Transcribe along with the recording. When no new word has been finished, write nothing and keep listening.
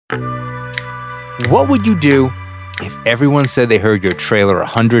What would you do if everyone said they heard your trailer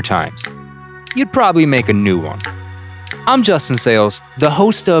 100 times? You'd probably make a new one. I'm Justin Sales, the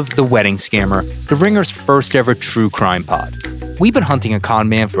host of The Wedding Scammer, The Ringer's first ever true crime pod. We've been hunting a con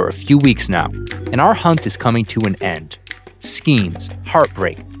man for a few weeks now, and our hunt is coming to an end. Schemes,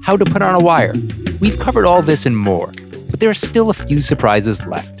 heartbreak, how to put on a wire. We've covered all this and more, but there are still a few surprises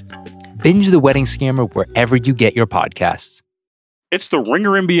left. Binge The Wedding Scammer wherever you get your podcasts. It's the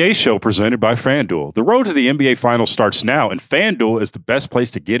Ringer NBA show presented by FanDuel. The road to the NBA Finals starts now, and FanDuel is the best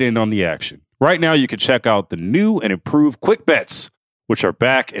place to get in on the action. Right now, you can check out the new and improved Quick Bets, which are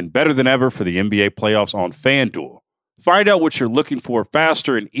back and better than ever for the NBA playoffs on FanDuel. Find out what you're looking for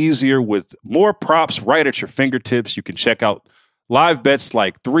faster and easier with more props right at your fingertips. You can check out live bets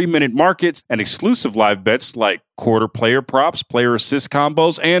like 3-minute markets and exclusive live bets like quarter player props, player assist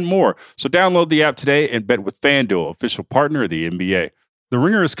combos, and more. So download the app today and bet with FanDuel, official partner of the NBA. The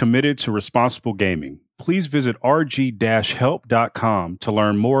Ringer is committed to responsible gaming. Please visit rg-help.com to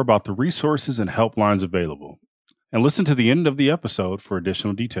learn more about the resources and helplines available. And listen to the end of the episode for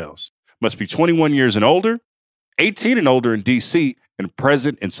additional details. Must be 21 years and older, 18 and older in D.C., and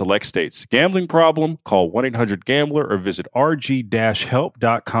present in select states. Gambling problem? Call 1-800-GAMBLER or visit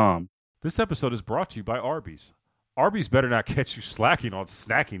rg-help.com. This episode is brought to you by Arby's. Arby's better not catch you slacking on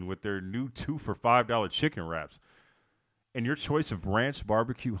snacking with their new 2 for $5 chicken wraps. And your choice of ranch,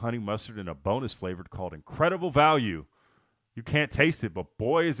 barbecue, honey mustard, and a bonus flavored called Incredible Value. You can't taste it, but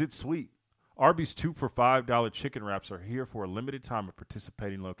boy, is it sweet. Arby's 2 for $5 chicken wraps are here for a limited time at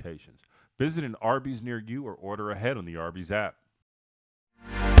participating locations. Visit an Arby's near you or order ahead on the Arby's app.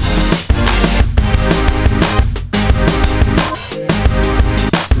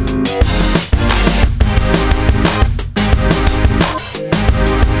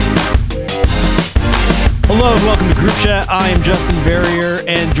 Hello and welcome to Group Chat. I am Justin Verrier,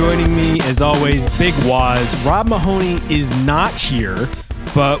 and joining me, as always, Big Waz. Rob Mahoney is not here,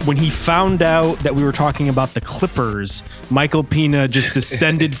 but when he found out that we were talking about the Clippers, Michael Pina just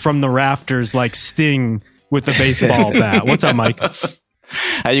descended from the rafters like Sting with a baseball bat. What's up, Mike?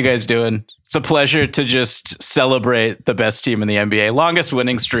 How you guys doing? It's a pleasure to just celebrate the best team in the NBA. Longest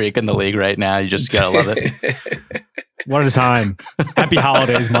winning streak in the league right now. You just gotta love it. What a time. Happy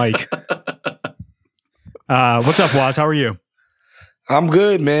holidays, Mike. What's up, Waz? How are you? I'm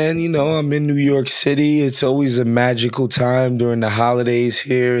good, man. You know, I'm in New York City. It's always a magical time during the holidays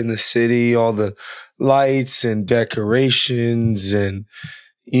here in the city. All the lights and decorations and,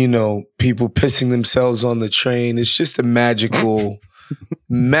 you know, people pissing themselves on the train. It's just a magical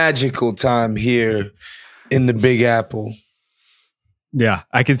time here in the Big Apple. Yeah,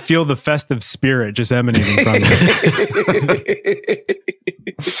 I could feel the festive spirit just emanating from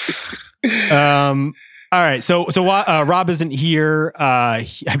you. All right, so Rob isn't here. I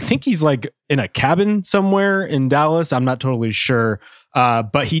think he's like in a cabin somewhere in Dallas. I'm not totally sure.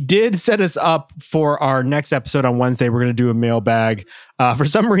 But he did set us up for our next episode on Wednesday. We're going to do a mailbag. For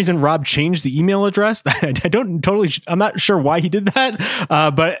some reason, Rob changed the email address. I'm not sure why he did that.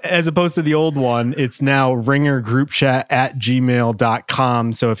 But as opposed to the old one, it's now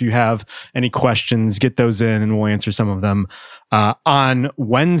ringergroupchat@gmail.com. So if you have any questions, get those in and we'll answer some of them on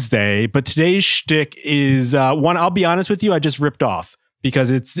Wednesday. But today's shtick is one, I'll be honest with you, I just ripped off.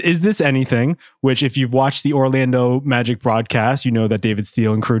 Because Is This Anything? Which, if you've watched the Orlando Magic broadcast, you know that David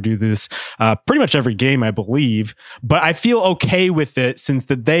Steele and crew do this pretty much every game, I believe. But I feel okay with it since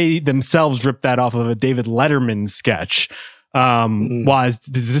they themselves ripped that off of a David Letterman sketch. Does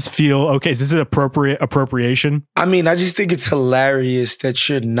this feel okay? Is this an appropriation? I mean, I just think it's hilarious that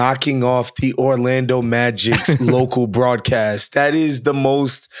you're knocking off the Orlando Magic's local broadcast. That is the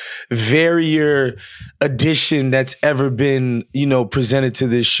most Verrier addition that's ever been, you know, presented to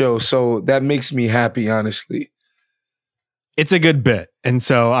this show. So that makes me happy, honestly. It's a good bit. And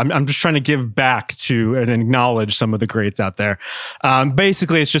so I'm just trying to give back to and acknowledge some of the greats out there.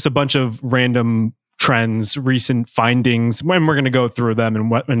 Basically, it's just a bunch of random trends, recent findings, when we're going to go through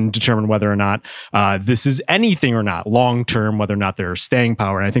them and determine whether or not this is anything or not, long-term, whether or not they're staying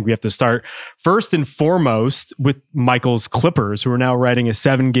power. And I think we have to start first and foremost with Michael's Clippers, who are now riding a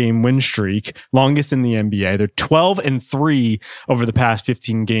 7-game win streak, longest in the NBA. They're 12-3 over the past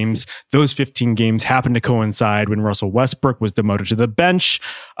 15 games. Those 15 games happen to coincide when Russell Westbrook was demoted to the bench.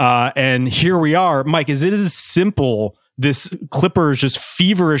 And here we are. Mike, is it as simple, this Clippers just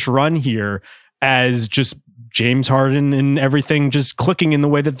feverish run here, as just James Harden and everything just clicking in the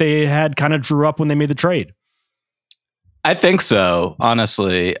way that they had kind of drew up when they made the trade? I think so,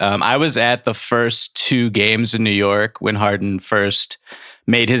 honestly. I was at the first 2 games in New York when Harden first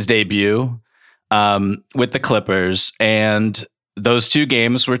made his debut with the Clippers, and those 2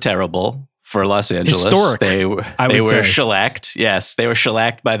 games were terrible for Los Angeles. Historic, They were say. shellacked. Yes, they were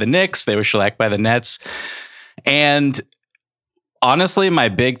shellacked by the Knicks. They were shellacked by the Nets. And honestly, my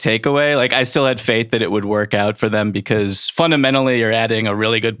big takeaway, like I still had faith that it would work out for them because fundamentally you're adding a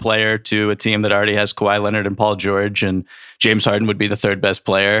really good player to a team that already has Kawhi Leonard and Paul George, and James Harden would be the third best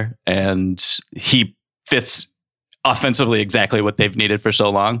player. And he fits offensively exactly what they've needed for so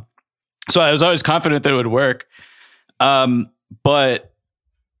long. So I was always confident that it would work. But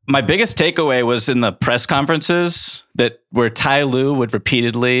my biggest takeaway was in the press conferences where Ty Lue would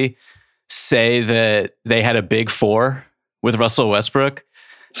repeatedly say that they had a big four with Russell Westbrook.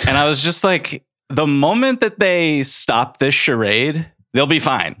 And I was just like, the moment that they stop this charade, they'll be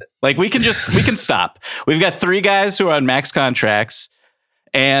fine. Like we can stop. We've got 3 guys who are on max contracts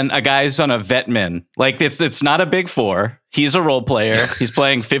and a guy's on a vet min. Like it's not a big four. He's a role player. He's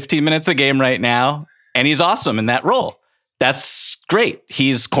playing 15 minutes a game right now, and he's awesome in that role. That's great.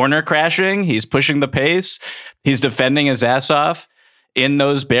 He's corner crashing. He's pushing the pace. He's defending his ass off in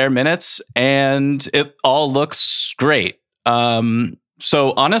those bare minutes, and it all looks great.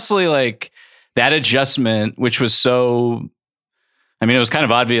 So honestly, like that adjustment, which was it was kind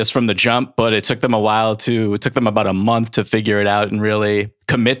of obvious from the jump, but it took them it took them about a month to figure it out and really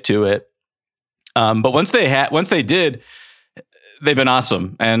commit to it. But once they did, they've been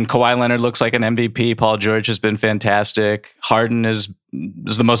awesome. And Kawhi Leonard looks like an MVP. Paul George has been fantastic. Harden is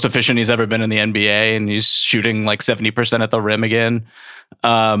the most efficient he's ever been in the NBA, and he's shooting like 70% at the rim again.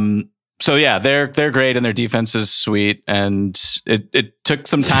 So yeah, they're great, and their defense is sweet. And it took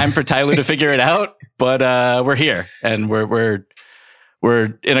some time for Ty Lue to figure it out, but we're here, and we're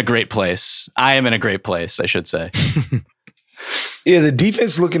in a great place. I am in a great place, I should say. Yeah, the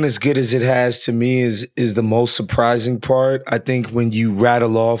defense looking as good as it has to me is the most surprising part. I think when you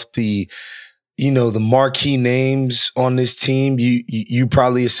rattle off the marquee names on this team, you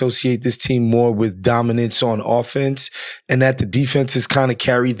probably associate this team more with dominance on offense, and that the defense has kind of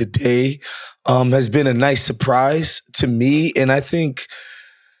carried the day has been a nice surprise to me. And I think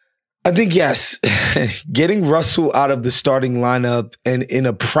yes, getting Russell out of the starting lineup and in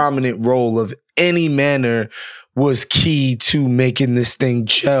a prominent role of any manner was key to making this thing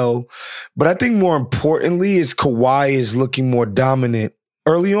gel. But I think more importantly is Kawhi is looking more dominant.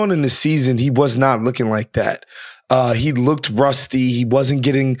 Early on in the season, he was not looking like that. He looked rusty. He wasn't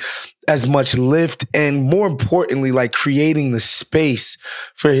getting as much lift, and more importantly, like creating the space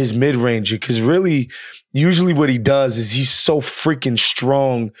for his mid-ranger. Because really, usually what he does is he's so freaking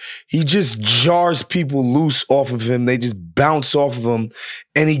strong. He just jars people loose off of him. They just bounce off of him,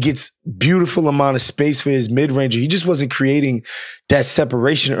 and he gets beautiful amount of space for his mid-ranger. He just wasn't creating that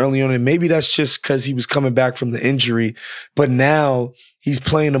separation early on, and maybe that's just because he was coming back from the injury. But now he's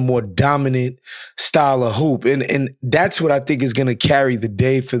playing a more dominant style of hoop, and that's what I think is going to carry the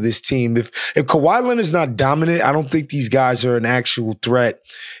day for this team. If Kawhi Leonard's not dominant, I don't think these guys are an actual threat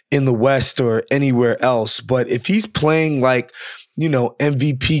in the West or anywhere else. But if he's playing like,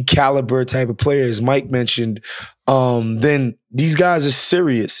 MVP caliber type of player, as Mike mentioned, then these guys are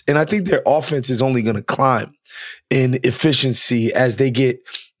serious. And I think their offense is only going to climb in efficiency as they get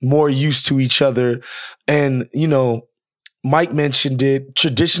more used to each other. And, Mike mentioned it.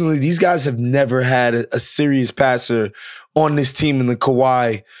 Traditionally, these guys have never had a serious passer on this team in the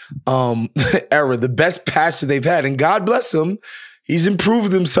Kawhi era. The best passer they've had, and God bless him, he's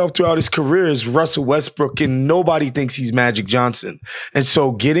improved himself throughout his career, is Russell Westbrook, and nobody thinks he's Magic Johnson. And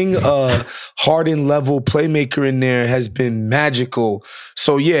so getting a Harden-level playmaker in there has been magical.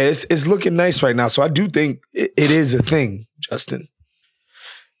 So yeah, it's looking nice right now. So I do think it is a thing, Justin.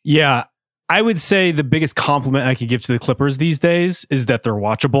 Yeah. I would say the biggest compliment I could give to the Clippers these days is that they're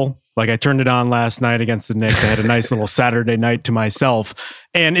watchable. Like I turned it on last night against the Knicks. I had a nice little Saturday night to myself.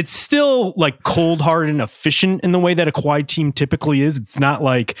 And it's still like cold-hearted and efficient in the way that a Kawhi team typically is. It's not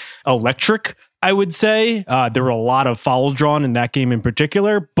like electric, I would say. There were a lot of fouls drawn in that game in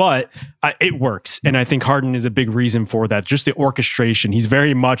particular, but it works. And I think Harden is a big reason for that. Just the orchestration. He's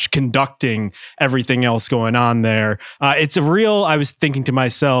very much conducting everything else going on there. It's a real, I was thinking to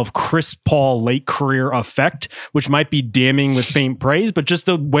myself, Chris Paul late career effect, which might be damning with faint praise, but just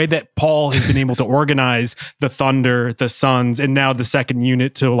the way that Paul has been able to organize the Thunder, the Suns, and now the second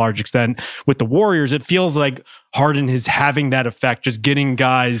unit to a large extent with the Warriors, it feels like Harden is having that effect, just getting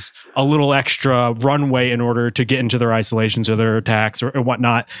guys a little extra runway in order to get into their isolations or their attacks or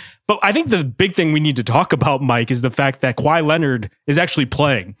whatnot. But I think the big thing we need to talk about, Mike, is the fact that Kawhi Leonard is actually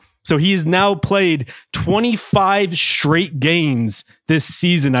playing. So he has now played 25 straight games this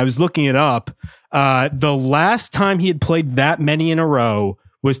season. I was looking it up. The last time he had played that many in a row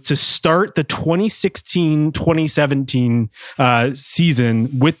was to start the 2016-2017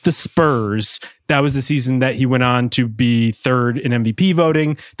 season with the Spurs. That was the season that he went on to be third in MVP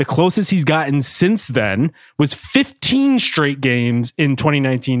voting. The closest he's gotten since then was 15 straight games in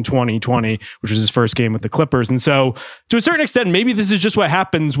 2019-2020, which was his first game with the Clippers. And so, to a certain extent, maybe this is just what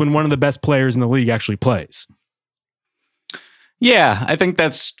happens when one of the best players in the league actually plays. Yeah, I think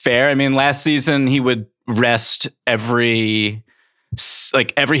that's fair. I mean, last season he would rest he'd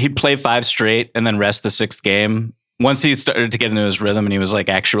play 5 straight and then rest the 6th game once he started to get into his rhythm and he was like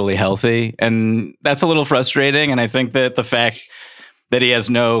actually healthy. And that's a little frustrating. And I think that the fact that he has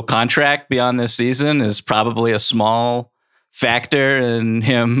no contract beyond this season is probably a small factor in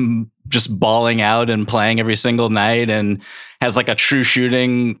him just balling out and playing every single night, and has like a true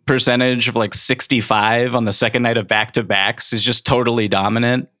shooting percentage of like 65 on the second night of back-to-backs. He's just totally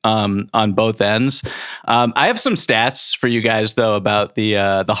dominant on both ends. I have some stats for you guys though about the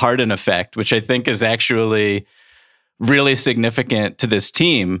Harden effect, which I think is actually really significant to this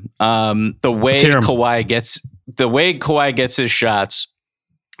team. The way Kawhi gets his shots,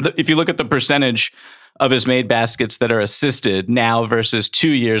 if you look at the percentage of his made baskets that are assisted now versus 2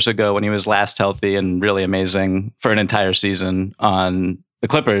 years ago when he was last healthy and really amazing for an entire season on the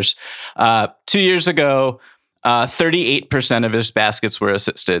Clippers. 2 years ago, 38% of his baskets were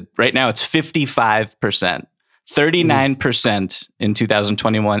assisted. Right now, it's 55%. 39% in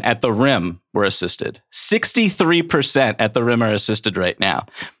 2021 at the rim were assisted. 63% at the rim are assisted right now.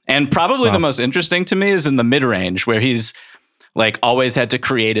 And probably the most interesting to me is in the mid-range, where he's like always had to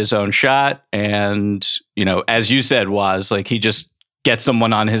create his own shot. And, you know, as you said, like he just gets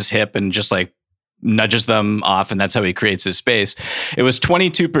someone on his hip and just like nudges them off. And that's how he creates his space. It was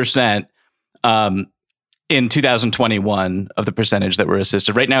 22% in 2021 of the percentage that were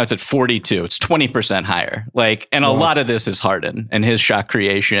assisted. Right now it's at 42. It's 20% higher. Like, and a lot of this is Harden and his shot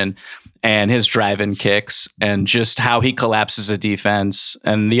creation and his drive-in kicks and just how he collapses a defense.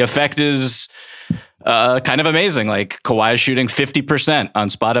 And the effect is kind of amazing. Like Kawhi is shooting 50%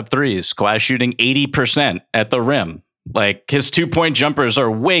 on spot up threes. Kawhi is shooting 80% at the rim. Like his 2-point jumpers are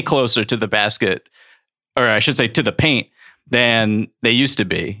way closer to the basket, or I should say to the paint, than they used to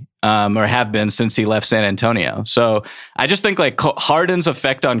be, or have been since he left San Antonio. So I just think like Harden's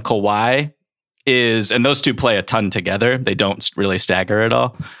effect on Kawhi is, and those two play a ton together. They don't really stagger at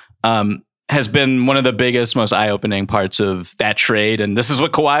all. Has been one of the biggest, most eye-opening parts of that trade. And this is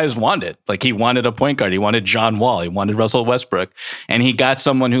what Kawhi has wanted. Like he wanted a point guard. He wanted John Wall. He wanted Russell Westbrook. And he got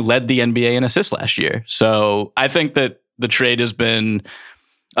someone who led the NBA in assists last year. So I think that the trade has been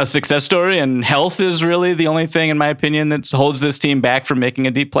a success story, and health is really the only thing, in my opinion, that holds this team back from making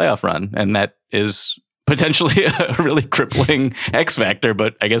a deep playoff run. And that is potentially a really crippling X factor,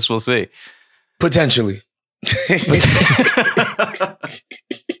 but I guess we'll see. Potentially.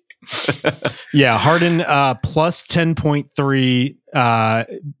 Yeah, Harden plus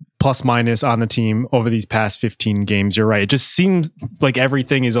 10.3 plus minus on the team over these past 15 games. You're right. It just seems like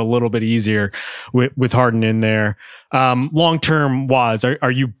everything is a little bit easier with Harden in there. Long term,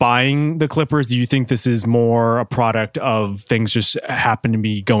 are you buying the Clippers? Do you think this is more a product of things just happen to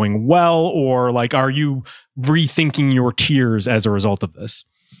be going well, or like are you rethinking your tiers as a result of this?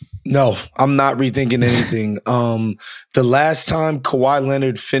 No, I'm not rethinking anything. The last time Kawhi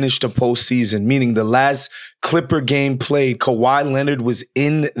Leonard finished a postseason, meaning the last Clipper game played, Kawhi Leonard was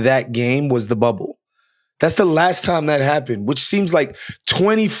in that game, was the bubble. That's the last time that happened, which seems like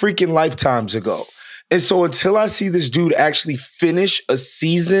 20 freaking lifetimes ago. And so until I see this dude actually finish a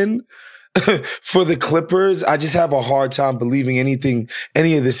season for the Clippers, I just have a hard time believing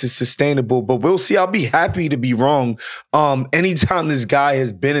any of this is sustainable. But we'll see. I'll be happy to be wrong. Anytime this guy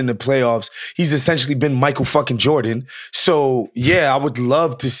has been in the playoffs, he's essentially been Michael fucking Jordan. So yeah, I would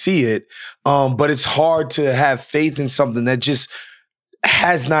love to see it. But it's hard to have faith in something that just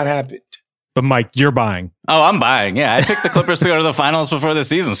has not happened. But Mike, you're buying. Oh, I'm buying. Yeah, I picked the Clippers to go to the finals before the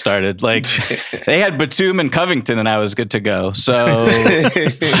season started. Like they had Batum and Covington, and I was good to go. So,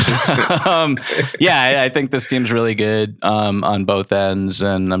 yeah, I think this team's really good on both ends,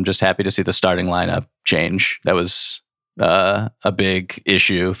 and I'm just happy to see the starting lineup change. That was a big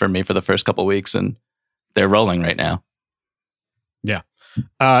issue for me for the first couple of weeks, and they're rolling right now. Yeah.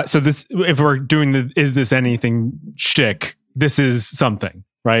 So this, if we're doing the "is this anything" shtick, this is something,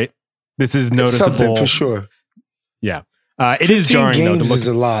 right? This is noticeable. Something for sure. Yeah. It is jarring, though. Games is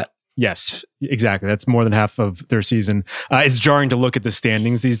a lot. Yes, exactly. That's more than half of their season. It's jarring to look at the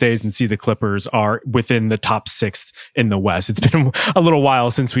standings these days and see the Clippers are within the top 6 in the West. It's been a little while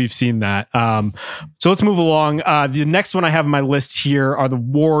since we've seen that. So let's move along. The next one I have on my list here are the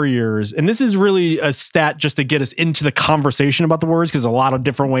Warriors. And this is really a stat just to get us into the conversation about the Warriors, because a lot of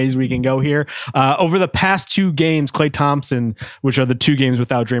different ways we can go here. Over the past 2 games, Klay Thompson, which are the 2 games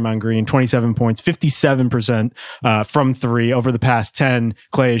without Draymond Green, 27 points, 57% from 3. Over the past 10,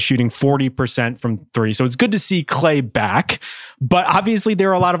 Klay is shooting 40% from 3. So it's good to see Klay back. But obviously there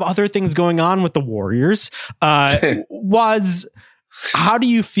are a lot of other things going on with the Warriors. How do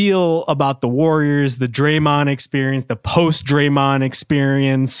you feel about the Warriors, the Draymond experience, the post-Draymond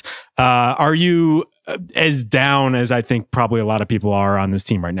experience? Are you as down as I think probably a lot of people are on this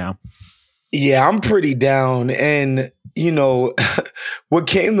team right now? Yeah, I'm pretty down. And, what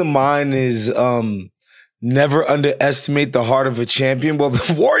came to mind is never underestimate the heart of a champion. Well,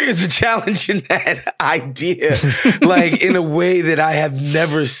 the Warriors are challenging that idea like in a way that I have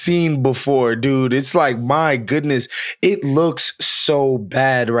never seen before, dude. It's like, my goodness, it looks so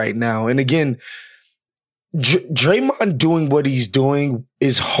bad right now. And again, Draymond doing what he's doing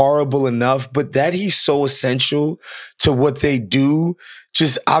is horrible enough, but that he's so essential to what they do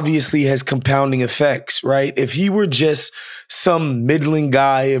just obviously has compounding effects, right? If he were just some middling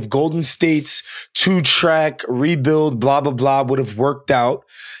guy, if Golden State's 2-track rebuild, blah, blah, blah would have worked out,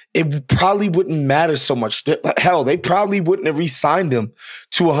 it probably wouldn't matter so much. Hell, they probably wouldn't have re-signed him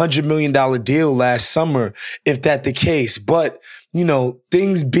to a $100 million deal last summer if that the case. But,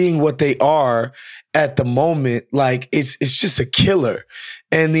 things being what they are at the moment, like it's just a killer.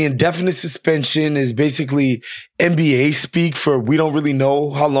 And the indefinite suspension is basically NBA speak for we don't really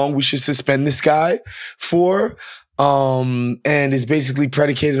know how long we should suspend this guy for. And it's basically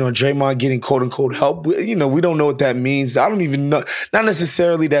predicated on Draymond getting quote unquote help. We don't know what that means. I don't even know. Not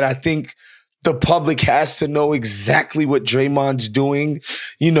necessarily that I think the public has to know exactly what Draymond's doing,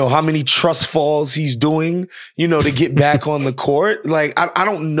 how many trust falls he's doing, to get back on the court. Like, I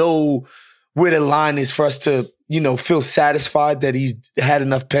don't know where the line is for us to, feel satisfied that he's had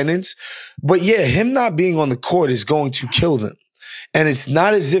enough penance. But yeah, him not being on the court is going to kill them. And it's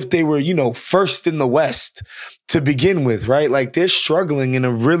not as if they were, first in the West to begin with, right? Like they're struggling in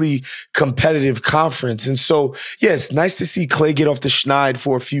a really competitive conference. And so, yeah, it's nice to see Klay get off the schneid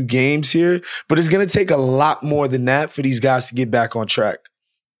for a few games here, but it's going to take a lot more than that for these guys to get back on track.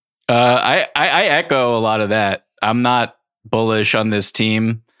 I echo a lot of that. I'm not bullish on this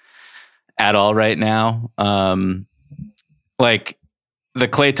team at all right now. Like the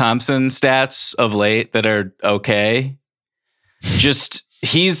Klay Thompson stats of late that are okay. Just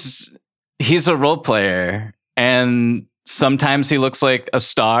he's a role player, and sometimes he looks like a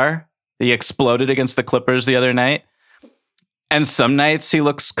star. He exploded against the Clippers the other night, and some nights he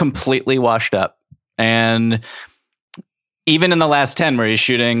looks completely washed up. And even in the last 10 where he's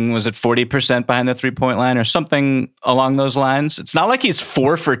shooting, was it 40% behind the 3-point line or something along those lines? It's not like he's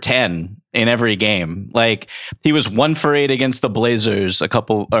 4 for 10 in every game. Like he was 1 for 8 against the Blazers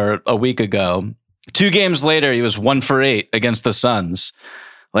a week ago. 2 games later, he was 1 for 8 against the Suns.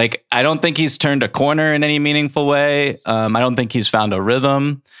 Like, I don't think he's turned a corner in any meaningful way. I don't think he's found a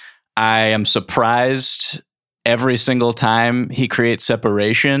rhythm. I am surprised every single time he creates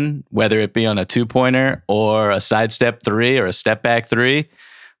separation, whether it be on a 2-pointer or a sidestep 3 or a step back 3.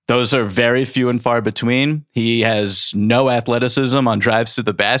 Those are very few and far between. He has no athleticism on drives to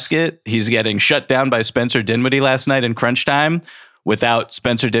the basket. He's getting shut down by Spencer Dinwiddie last night in crunch time without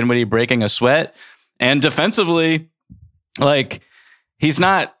Spencer Dinwiddie breaking a sweat. And defensively, like, he's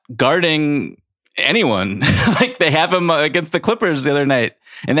not guarding anyone. Like, they have him against the Clippers the other night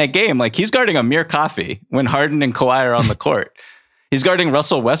in that game. Like, he's guarding Amir Coffey when Harden and Kawhi are on the court. He's guarding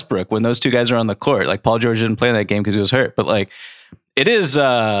Russell Westbrook when those 2 guys are on the court. Like, Paul George didn't play in that game because he was hurt. But, like, it is,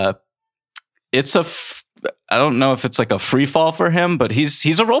 I don't know if it's like a free fall for him, but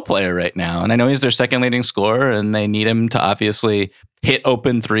he's a role player right now. And I know he's their second leading scorer, and they need him to obviously hit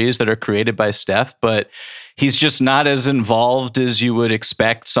open threes that are created by Steph, but he's just not as involved as you would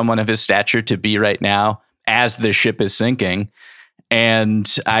expect someone of his stature to be right now as the ship is sinking.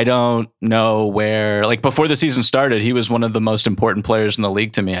 And I don't know where, like, before the season started, he was one of the most important players in the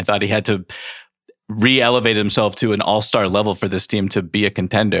league to me. I thought he had to re-elevate himself to an all-star level for this team to be a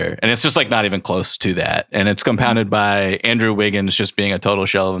contender. And it's just like not even close to that. And it's compounded by Andrew Wiggins just being a total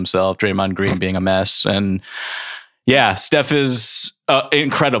shell of himself, Draymond Green being a mess. And yeah, Steph is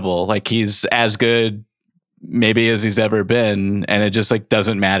incredible. Like, he's as good maybe as he's ever been. And it just like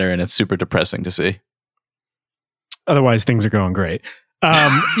doesn't matter. And it's super depressing to see. Otherwise, things are going great.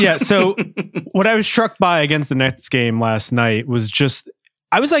 Yeah. So what I was struck by against the Nets game last night was just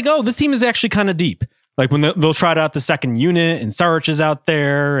I was like, oh, this team is actually kind of deep. Like when they'll try out the second unit and Saric is out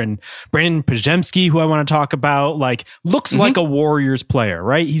there and Brandon Pajemski, who I want to talk about, like looks like a Warriors player,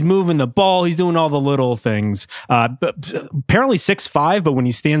 right? He's moving the ball. He's doing all the little things. Apparently 6'5", but when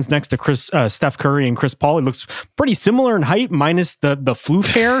he stands next to Steph Curry and Chris Paul, he looks pretty similar in height minus the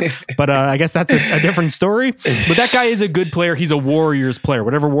floof hair. But I guess that's a different story. But that guy is a good player. He's a Warriors player.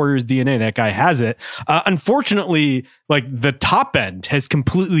 Whatever Warriors DNA, that guy has it. Unfortunately, like the top end has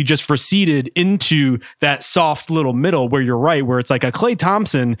completely just receded into that soft little middle where you're right, where it's like a Klay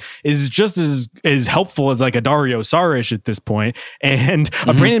Thompson is just as helpful as like a Dario Saric at this point. And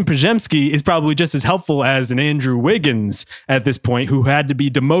a Brandon Pajemski is probably just as helpful as an Andrew Wiggins at this point, who had to be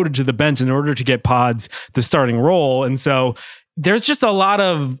demoted to the bench in order to get Pods the starting role. And so there's just a lot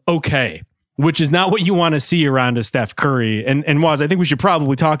of okay, which is not what you want to see around a Steph Curry. And Waz, I think we should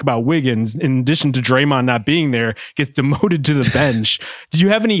probably talk about Wiggins, in addition to Draymond not being there, gets demoted to the bench. Do you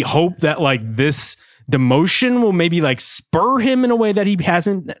have any hope that like this demotion will maybe like spur him in a way that he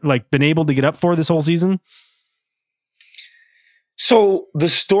hasn't like been able to get up for this whole season? So the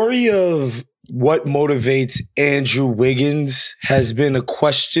story of what motivates Andrew Wiggins has been a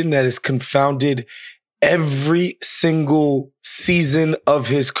question that has confounded every single season of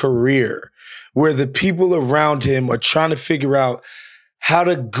his career, where the people around him are trying to figure out how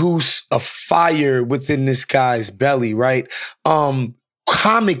to goose a fire within this guy's belly, right?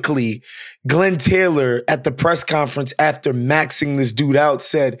 Comically, Glenn Taylor at the press conference after maxing this dude out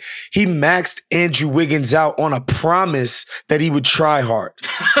said he maxed Andrew Wiggins out on a promise that he would try hard.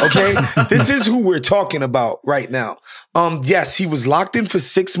 Okay? This is who we're talking about right now. Yes, he was locked in for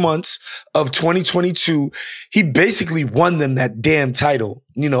 6 months of 2022. He basically won them that damn title.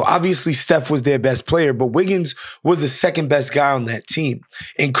 You know, obviously Steph was their best player, but Wiggins was the second best guy on that team.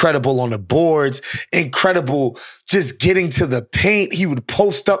 Incredible on the boards, incredible just getting to the paint. He would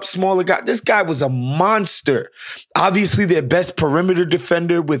post up smaller guys. This guy was a monster. Obviously their best perimeter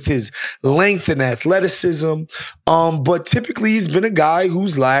defender with his length and athleticism. But typically he's been a guy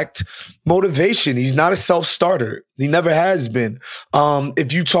who's lacked motivation. He's not a self-starter. He never has been.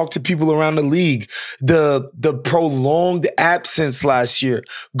 If you talk to people around the league, the prolonged absence last year,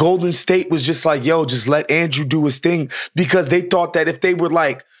 Golden State was just like, yo, just let Andrew do his thing, because they thought that if they were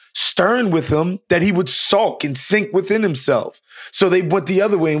like stern with him, that he would sulk and sink within himself. So they went the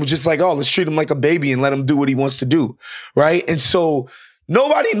other way and was just like, oh, let's treat him like a baby and let him do what he wants to do, right? And so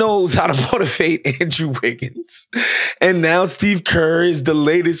nobody knows how to motivate Andrew Wiggins. And now Steve Kerr is the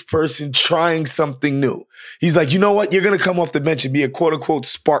latest person trying something new. He's like, you know what? You're going to come off the bench and be a quote unquote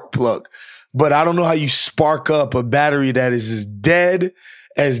spark plug. But I don't know how you spark up a battery that is as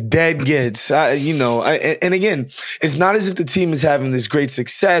dead gets. And again, it's not as if the team is having this great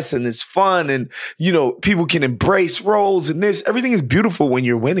success and it's fun and, you know, people can embrace roles and this. Everything is beautiful when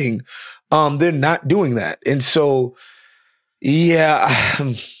you're winning. They're not doing that. And so, yeah,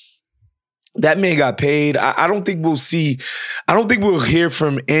 that man got paid. I don't think we'll hear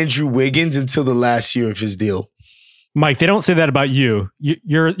from Andrew Wiggins until the last year of his deal. Mike, they don't say that about you.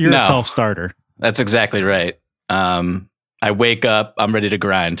 You're a self-starter. That's exactly right. I wake up, I'm ready to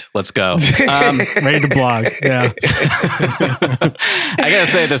grind. Let's go. Ready to blog. Yeah. I gotta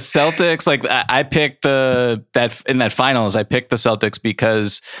say, the Celtics, like I picked in that finals, I picked the Celtics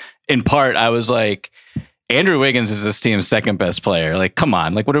because in part I was like, Andrew Wiggins is this team's second best player. Like, come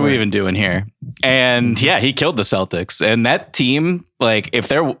on, like what are we even doing here? And yeah, he killed the Celtics. And that team, like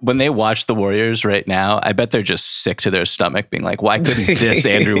when they watch the Warriors right now, I bet they're just sick to their stomach being like, why couldn't this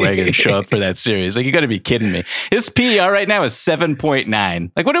Andrew Wiggins show up for that series? Like, you gotta be kidding me. His PER right now is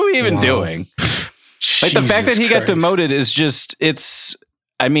 7.9. Like, what are we even doing? Like, the fact that he got demoted is just,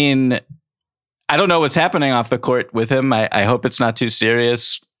 I don't know what's happening off the court with him. I hope it's not too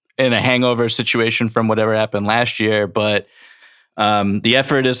serious in a hangover situation from whatever happened last year, but the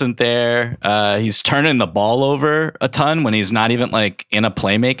effort isn't there. He's turning the ball over a ton when he's not even like in a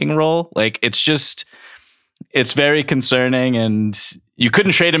playmaking role. Like, it's very concerning, and you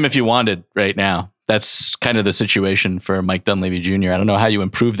couldn't trade him if you wanted right now. That's kind of the situation for Mike Dunleavy Jr. I don't know how you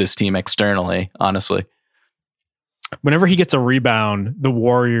improve this team externally, honestly. Whenever he gets a rebound, the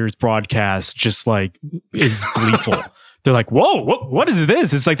Warriors broadcast just like is gleeful. They're like, whoa, what is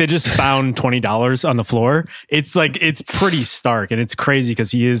this? It's like they just found $20 on the floor. It's like, it's pretty stark, and it's crazy because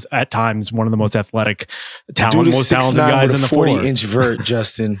he is at times one of the most athletic, most talented guys in the floor. 40-inch vert,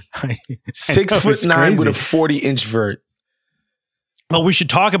 Justin. 6'9" with a 40-inch vert. Well, we should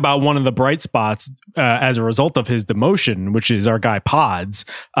talk about one of the bright spots as a result of his demotion, which is our guy Pods.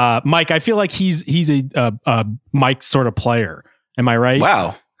 Mike, I feel like he's a Mike sort of player. Am I right?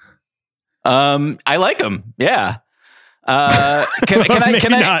 Wow. I like him. Yeah. Can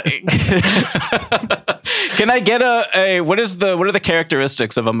I get what are the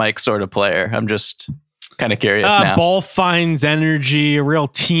characteristics of a Mike sort of player? I'm just kind of curious now. Ball finds energy, a real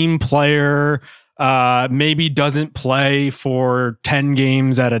team player. Maybe doesn't play for 10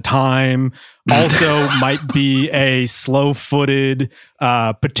 games at a time. Also might be a slow-footed,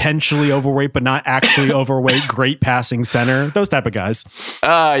 potentially overweight, but not actually overweight, great passing center. Those type of guys.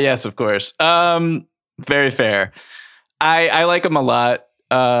 Yes, of course. Very fair. I like him a lot.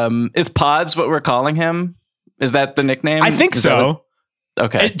 Is Pods what we're calling him? Is that the nickname? I think so.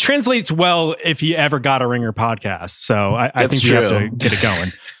 Okay. It translates well if he ever got a Ringer podcast. So I think you have to get it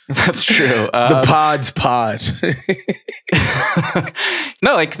going. That's true. The Pods pod.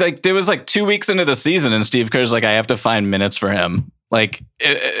 No, like there was 2 weeks into the season and Steve Kerr's like, I have to find minutes for him. Like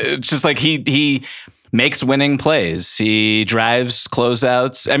it's just like he makes winning plays. He drives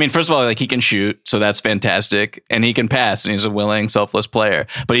closeouts. I mean, first of all, like he can shoot, so that's fantastic, and he can pass, and he's a willing, selfless player.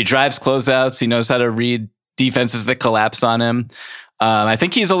 But he drives closeouts. He knows how to read defenses that collapse on him. I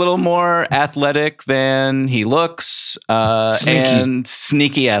think he's a little more athletic than he looks, and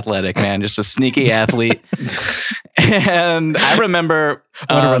sneaky athletic, man, just a sneaky athlete. And I remember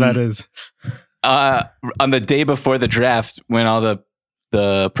whatever that is. On the day before the draft, when all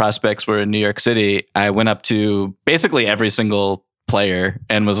the prospects were in New York City, I went up to basically every single player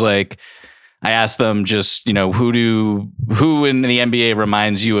and was like, I asked them just, who in the NBA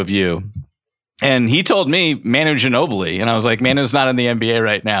reminds you of you? And he told me Manu Ginobili, and I was like, Manu's not in the NBA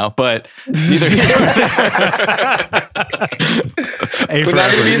right now, but neither But not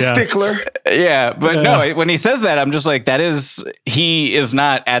to be a stickler. Yeah, but no, when he says that, I'm just like, he is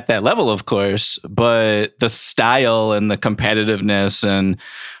not at that level, of course, but the style and the competitiveness and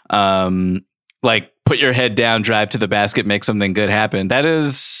put your head down, drive to the basket, make something good happen.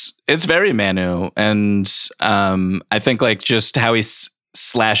 It's very Manu. And I think just how he's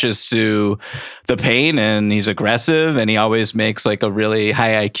slashes to the paint, and he's aggressive, and he always makes a really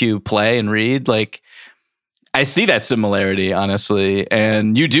high IQ play and read. I see that similarity, honestly,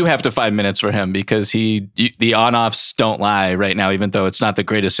 and you do have to find minutes for him because the on-offs don't lie right now, even though it's not the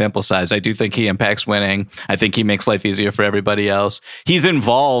greatest sample size. I do think he impacts winning. I think he makes life easier for everybody else. He's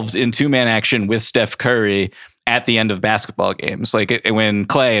involved in two-man action with Steph Curry at the end of basketball games, when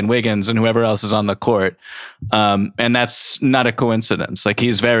Clay and Wiggins and whoever else is on the court. And that's not a coincidence.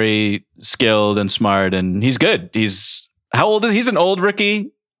 He's very skilled and smart, and he's good. How old is he? He's an old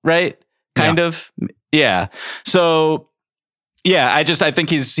rookie, right? Kind of. Yeah. So yeah, I think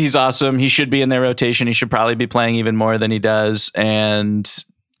he's awesome. He should be in their rotation. He should probably be playing even more than he does. And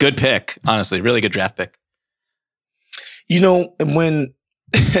good pick, honestly, really good draft pick. When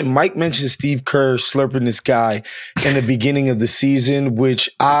Mike mentioned Steve Kerr slurping this guy in the beginning of the season, which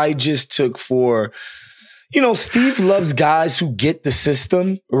I just took for, Steve loves guys who get the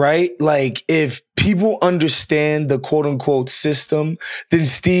system, right? If people understand the quote unquote system, then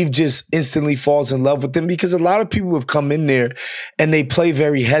Steve just instantly falls in love with them, because a lot of people have come in there and they play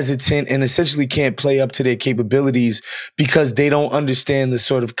very hesitant and essentially can't play up to their capabilities because they don't understand the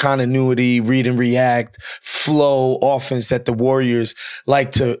sort of continuity, read and react, flow offense that the Warriors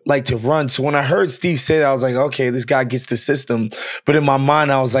like to run. So when I heard Steve say that, I was like, okay, this guy gets the system. But in my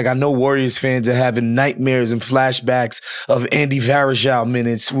mind, I was like, I know Warriors fans are having nightmares and flashbacks of Andy Varejao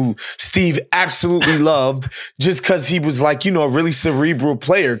minutes, who Steve absolutely loved just because he was a really cerebral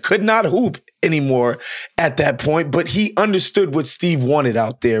player, could not hoop anymore at that point, but he understood what Steve wanted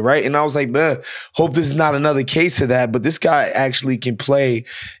out there, right? And I was like, man, hope this is not another case of that, but this guy actually can play.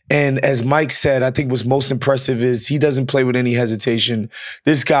 And as Mike said, I think what's most impressive is he doesn't play with any hesitation.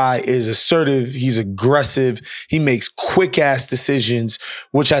 This guy is assertive. He's aggressive. He makes quick-ass decisions,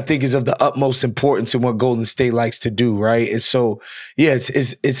 which I think is of the utmost importance in what Golden State likes to do, right? And so, yeah,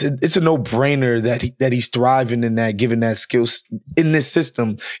 it's a no-brainer that he's thriving in that, given that skills in this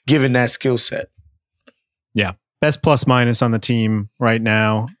system, given that skill set. Yeah. Best plus minus on the team right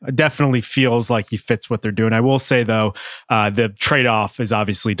now. It definitely feels like he fits what they're doing. I will say, though, the trade-off is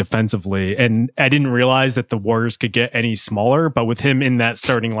obviously defensively. And I didn't realize that the Warriors could get any smaller, but with him in that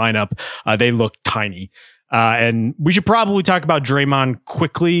starting lineup, they look tiny. And we should probably talk about Draymond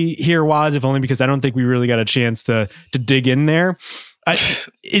quickly here, Waz, if only because I don't think we really got a chance to dig in there.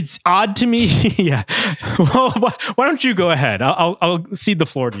 It's odd to me. Yeah. Well, why don't you go ahead? I'll cede the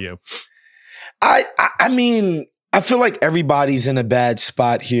floor to you. I mean, I feel like everybody's in a bad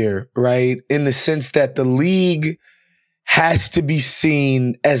spot here, right? In the sense that the league has to be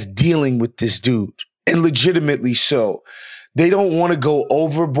seen as dealing with this dude, and legitimately so. They don't want to go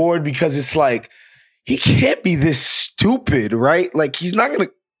overboard because it's he can't be this stupid, right? He's not going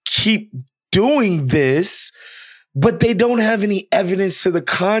to keep doing this, but they don't have any evidence to the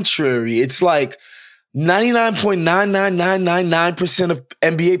contrary. It's like 99.99999% of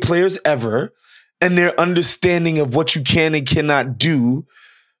NBA players ever, and their understanding of what you can and cannot do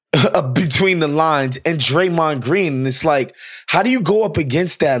between the lines, and Draymond Green. And it's like, how do you go up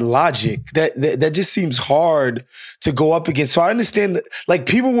against that logic? That just seems hard to go up against. So I understand that, like,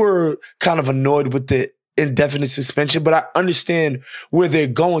 people were kind of annoyed with the indefinite suspension, but I understand where they're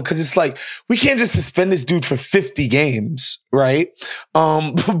going, because it's like, we can't just suspend this dude for 50 games, right?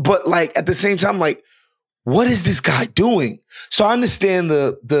 But like at the same time, like, what is this guy doing? So I understand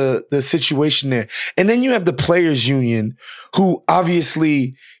the situation there. And then you have the players union, who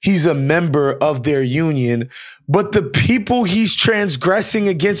obviously he's a member of their union, but the people he's transgressing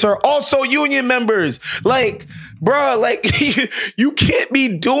against are also union members. Like, bro, like you can't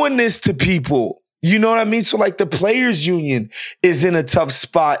be doing this to people. You know what I mean? So like the players union is in a tough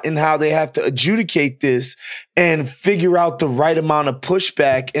spot in how they have to adjudicate this and figure out the right amount of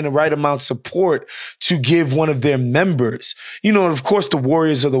pushback and the right amount of support to give one of their members. You know, of course, the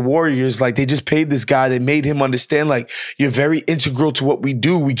Warriors are the Warriors. Like, they just paid this guy. They made him understand, like, you're very integral to what we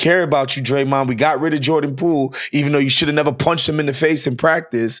do. We care about you, Draymond. We got rid of Jordan Poole, even though you should have never punched him in the face in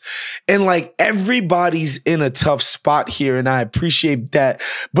practice. And like, everybody's in a tough spot here, and I appreciate that.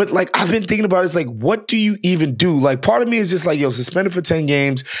 But like, I've been thinking about it, it's like, what do you even do? Like, part of me is just like, yo, suspended for 10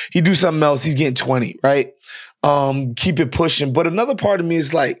 games. He do something else, he's getting 20, right? Keep it pushing. But another part of me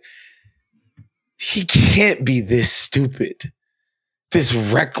is like, he can't be this stupid, this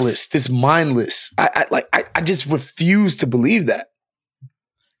reckless, this mindless. I just refuse to believe that.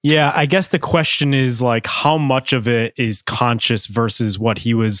 Yeah, I guess the question is like, how much of it is conscious versus what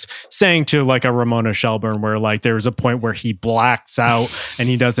he was saying to like a Ramona Shelburne, where like there was a point where he blacks out and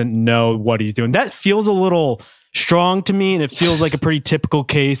he doesn't know what he's doing. That feels a little strong to me, and it feels like a pretty typical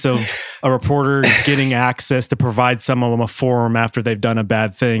case of a reporter getting access to provide someone a forum after they've done a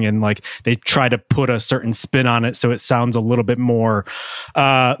bad thing, and like they try to put a certain spin on it so it sounds a little bit more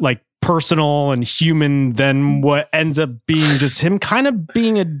like personal and human than what ends up being just him kind of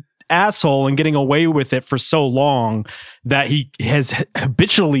being an asshole and getting away with it for so long that he has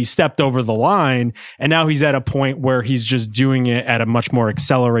habitually stepped over the line, and now he's at a point where he's just doing it at a much more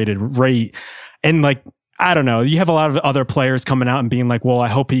accelerated rate. And like, I don't know, you have a lot of other players coming out and being like, well, I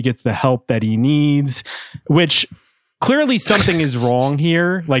hope he gets the help that he needs, which clearly something is wrong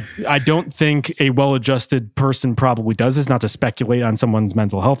here. Like, I don't think a well-adjusted person probably does this, not to speculate on someone's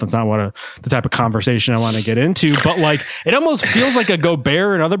mental health. That's not the type of conversation I want to get into. But like, it almost feels like a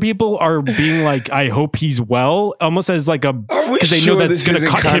Gobert and other people are being like, I hope he's well, almost as like a, because they know that's going to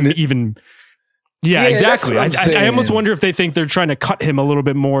cut him even. Yeah, exactly. I almost wonder if they think they're trying to cut him a little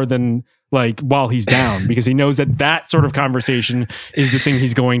bit more than like while he's down, because he knows that sort of conversation is the thing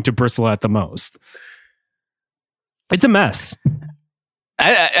he's going to bristle at the most. It's a mess.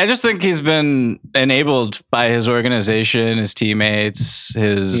 I just think he's been enabled by his organization, his teammates,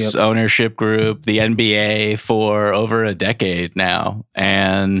 his ownership group, the NBA for over a decade now.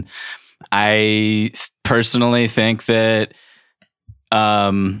 And I personally think that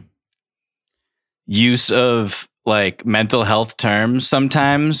use of like mental health terms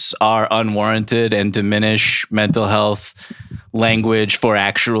sometimes are unwarranted and diminish mental health language for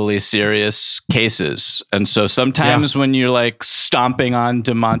actually serious cases. And so sometimes when you're like stomping on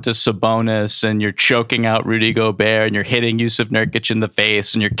Domantas Sabonis and you're choking out Rudy Gobert and you're hitting Yusuf Nurkic in the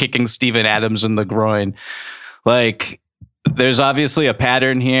face and you're kicking Steven Adams in the groin, like, there's obviously a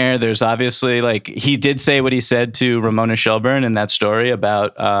pattern here. There's obviously, like, he did say what he said to Ramona Shelburne in that story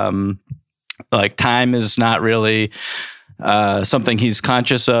about like time is not really something he's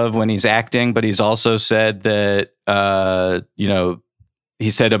conscious of when he's acting, but he's also said that, he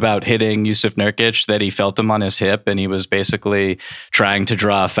said about hitting Yusuf Nurkic that he felt him on his hip and he was basically trying to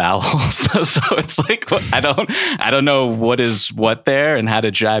draw a foul. So it's like, I don't know what is what there and how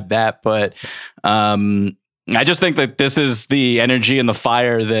to jibe that, but I just think that this is the energy and the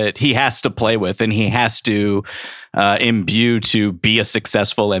fire that he has to play with and he has to imbue to be a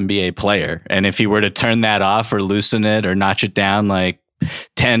successful NBA player. And if he were to turn that off or loosen it or notch it down like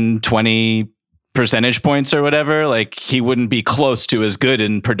 10, 20 percentage points or whatever, like, he wouldn't be close to as good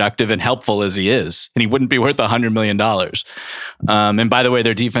and productive and helpful as he is. And he wouldn't be worth $100 million. And by the way,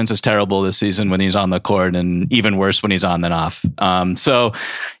 their defense is terrible this season when he's on the court, and even worse when he's on than off. So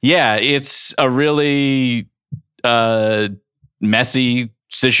yeah, it's a really messy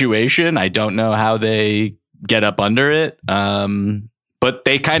situation. I don't know how they get up under it. But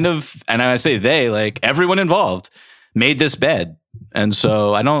they kind of, and I say they, like everyone involved made this bed. And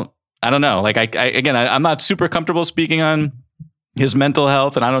so I don't know. Like I'm not super comfortable speaking on his mental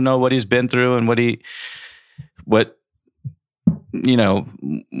health, and I don't know what he's been through and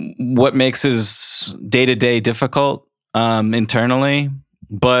makes his day-to-day difficult internally.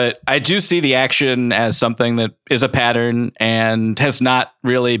 But I do see the action as something that is a pattern and has not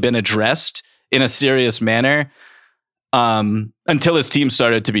really been addressed in a serious manner until his team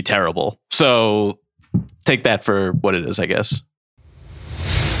started to be terrible. So take that for what it is, I guess.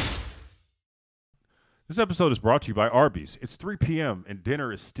 This episode is brought to you by Arby's. It's 3 p.m. and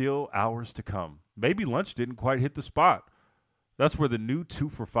dinner is still hours to come. Maybe lunch didn't quite hit the spot. That's where the new 2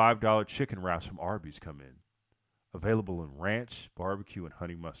 for $5 chicken wraps from Arby's come in. Available in ranch, barbecue, and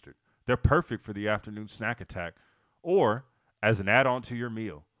honey mustard. They're perfect for the afternoon snack attack or as an add-on to your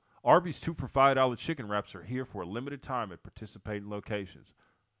meal. Arby's 2 for $5 chicken wraps are here for a limited time at participating locations.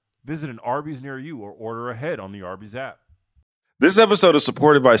 Visit an Arby's near you or order ahead on the Arby's app. This episode is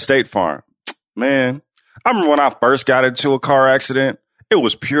supported by State Farm. Man, I remember when I first got into a car accident, it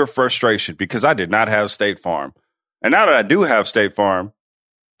was pure frustration because I did not have State Farm. And now that I do have State Farm,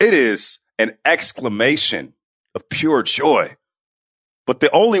 it is an exclamation of pure joy. But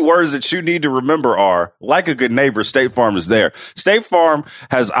the only words that you need to remember are, like a good neighbor, State Farm is there. State Farm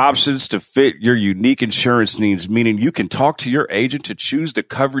has options to fit your unique insurance needs, meaning you can talk to your agent to choose the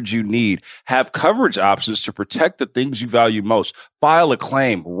coverage you need, have coverage options to protect the things you value most, file a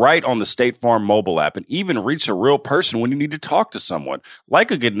claim right on the State Farm mobile app, and even reach a real person when you need to talk to someone.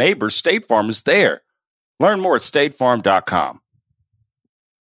 Like a good neighbor, State Farm is there. Learn more at statefarm.com.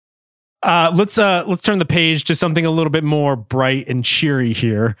 Let's turn the page to something a little bit more bright and cheery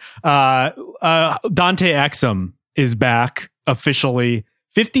here. Dante Exum is back officially,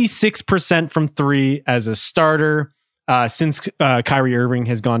 56% from 3 as a starter since Kyrie Irving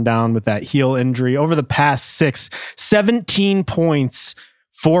has gone down with that heel injury. Over the past 6, 17 points,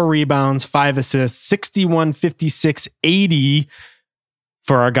 4 rebounds, 5 assists, 61, 56, 80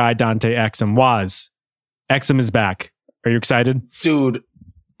 for our guy Dante Exum. Exum is back. Are you excited? Dude,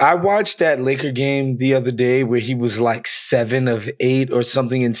 I watched that Laker game the other day where he was like 7 of 8 or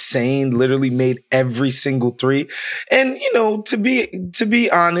something insane, literally made every single 3. And, to be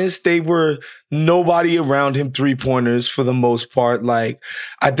honest, they were nobody around him 3-pointers for the most part. Like,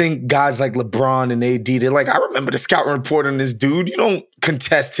 I think guys like LeBron and AD, they're like, I remember the scouting report on this dude. You don't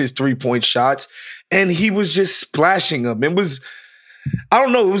contest his 3-point shots. And he was just splashing them. It was, I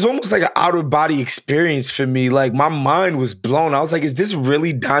don't know. It was almost like an outer body experience for me. Like, my mind was blown. I was like, is this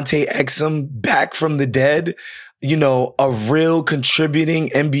really Dante Exum back from the dead? A real contributing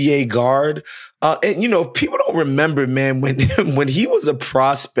NBA guard. And if people don't remember, man, when he was a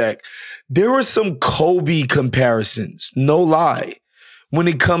prospect, there were some Kobe comparisons. No lie. When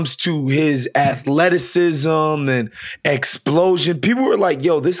it comes to his athleticism and explosion, people were like,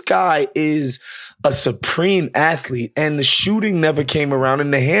 yo, this guy is a supreme athlete, and the shooting never came around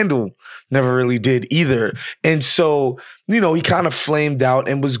and the handle never really did either. And so, he kind of flamed out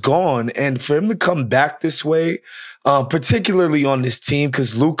and was gone. And for him to come back this way, particularly on this team,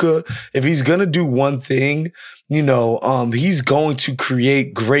 because Luka, if he's going to do one thing, he's going to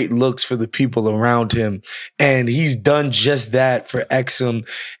create great looks for the people around him. And he's done just that for Exum.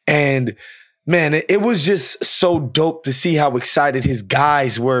 And man, it was just so dope to see how excited his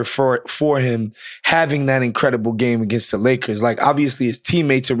guys were for him having that incredible game against the Lakers. Like, obviously, his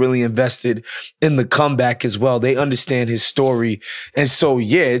teammates are really invested in the comeback as well. They understand his story. And so,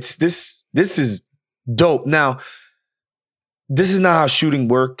 yeah, this is dope. Now, this is not how shooting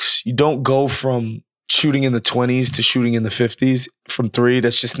works. You don't go from shooting in the 20s to shooting in the 50s from 3.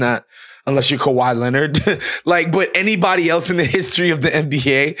 That's just not, unless you're Kawhi Leonard. But anybody else in the history of the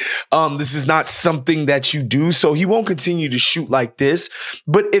NBA, this is not something that you do. So he won't continue to shoot like this.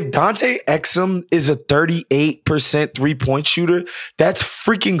 But if Dante Exum is a 38% 3-point shooter, that's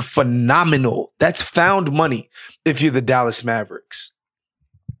freaking phenomenal. That's found money if you're the Dallas Mavericks.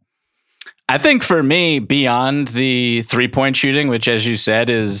 I think for me, beyond the 3-point shooting, which, as you said,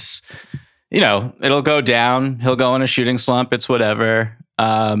 is, it'll go down. He'll go in a shooting slump. It's whatever.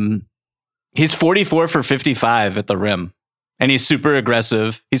 He's 44 for 55 at the rim, and he's super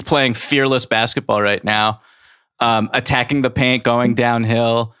aggressive. He's playing fearless basketball right now, attacking the paint, going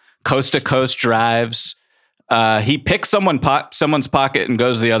downhill, coast-to-coast drives. He picks someone's pocket and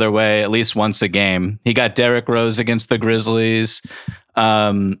goes the other way at least once a game. He got Derrick Rose against the Grizzlies.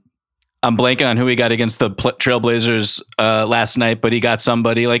 I'm blanking on who he got against the Trailblazers last night, but he got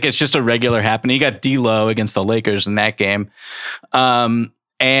somebody. Like, it's just a regular happening. He got D'Lo against the Lakers in that game.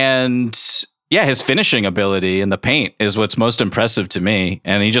 And yeah, his finishing ability in the paint is what's most impressive to me.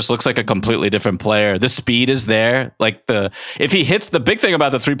 And he just looks like a completely different player. The speed is there. Like, if he hits, the big thing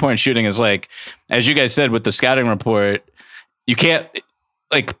about the 3-point shooting is, like, as you guys said with the scouting report, you can't,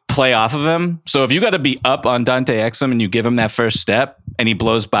 like play off of him. So if you got to be up on Dante Exum and you give him that first step and he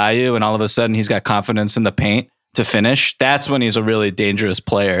blows by you and all of a sudden he's got confidence in the paint to finish, that's when he's a really dangerous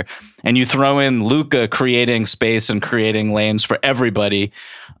player. And you throw in Luka creating space and creating lanes for everybody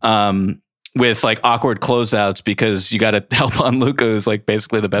with like awkward closeouts because you got to help on Luka, who's like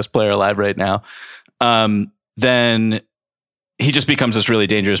basically the best player alive right now. Then he just becomes this really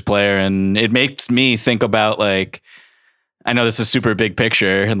dangerous player. And it makes me think about like, I know this is super big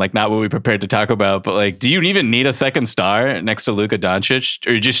picture and like not what we prepared to talk about, but like, do you even need a second star next to Luka Doncic,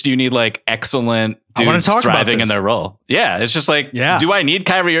 or just do you need like excellent dudes thriving in their role? Yeah, it's just like, do I need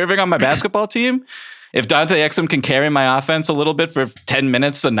Kyrie Irving on my basketball team? If Dante Exum can carry my offense a little bit for 10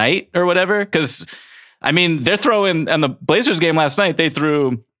 minutes a night or whatever, because I mean, they're throwing on the Blazers game last night, they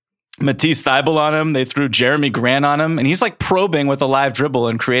threw Matisse Thybulle on him, they threw Jeremy Grant on him, and he's like probing with a live dribble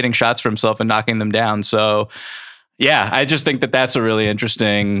and creating shots for himself and knocking them down. So yeah, I just think that that's a really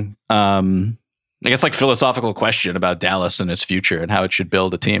interesting, I guess, like philosophical question about Dallas and its future and how it should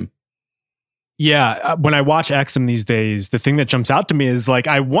build a team. Yeah, when I watch Exum these days, the thing that jumps out to me is like,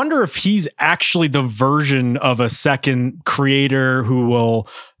 I wonder if he's actually the version of a second creator who will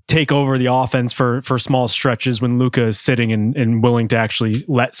take over the offense for small stretches when Luka is sitting and willing to actually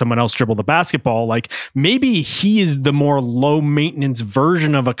let someone else dribble the basketball. Like maybe he is the more low maintenance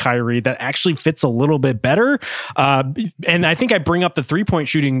version of a Kyrie that actually fits a little bit better. And I think I bring up the 3-point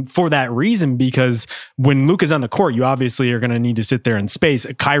shooting for that reason, because when Luka's on the court, you obviously are going to need to sit there in space.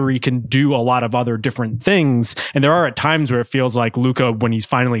 Kyrie can do a lot of other different things. And there are at times where it feels like Luka, when he's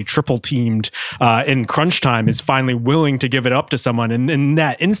finally triple teamed in crunch time, is finally willing to give it up to someone. And in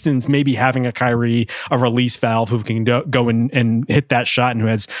that instance, maybe having a Kyrie, a release valve who can go and hit that shot and who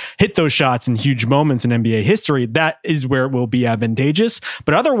has hit those shots in huge moments in NBA history, that is where it will be advantageous.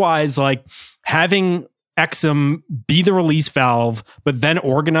 But otherwise, like having Exum be the release valve, but then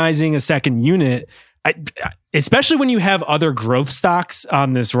organizing a second unit, especially when you have other growth stocks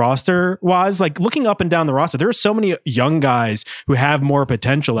on this roster, like looking up and down the roster, there are so many young guys who have more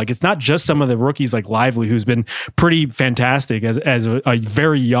potential. Like it's not just some of the rookies like Lively, who's been pretty fantastic as a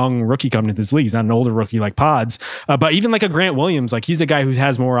very young rookie coming to this league. He's not an older rookie like Pods, but even like a Grant Williams, like he's a guy who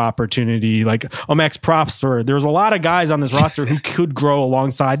has more opportunity. Like Omax Propster, there's a lot of guys on this roster who could grow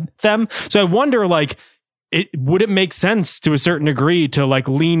alongside them. So I wonder, like, would it make sense to a certain degree to like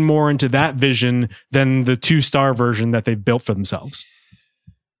lean more into that vision than the 2-star version that they've built for themselves?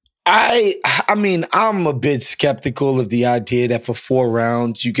 I mean, I'm a bit skeptical of the idea that for 4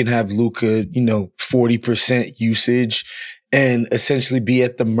 rounds you can have Luka, 40% usage and essentially be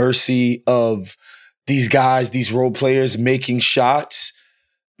at the mercy of these guys, these role players making shots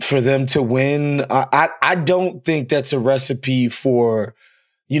for them to win. I don't think that's a recipe for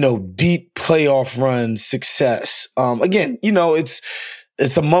deep playoff run success. Again,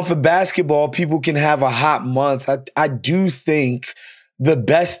 it's a month of basketball. People can have a hot month. I do think the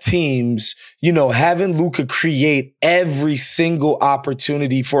best teams, having Luka create every single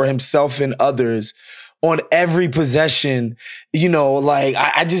opportunity for himself and others on every possession,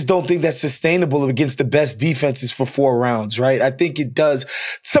 I just don't think that's sustainable against the best defenses for 4 rounds, right? I think it does.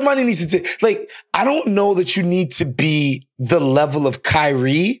 Somebody needs to I don't know that you need to be the level of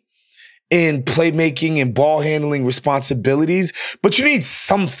Kyrie in playmaking and ball handling responsibilities, but you need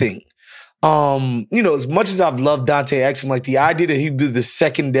something. As much as I've loved Dante Exum, like the idea that he'd be the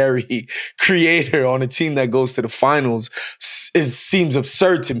secondary creator on a team that goes to the finals seems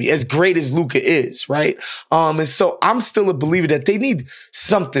absurd to me, as great as Luka is, right? And so I'm still a believer that they need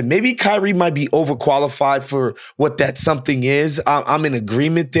something. Maybe Kyrie might be overqualified for what that something is. I'm in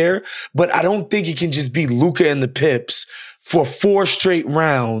agreement there, but I don't think it can just be Luka and the Pips for 4 straight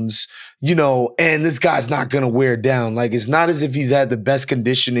rounds, and this guy's not going to wear down. Like, it's not as if he's had the best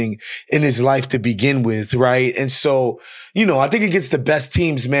conditioning in his life to begin with, right? And so, I think against the best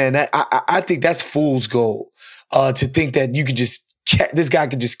teams, man, I think that's fool's gold, to think that you could just, this guy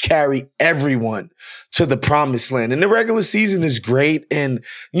could just carry everyone to the promised land. And the regular season is great. And,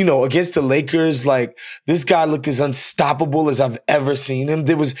 against the Lakers, like, this guy looked as unstoppable as I've ever seen him.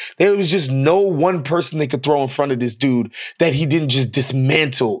 There was just no one person they could throw in front of this dude that he didn't just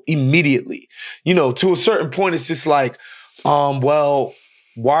dismantle immediately. To a certain point, it's just like,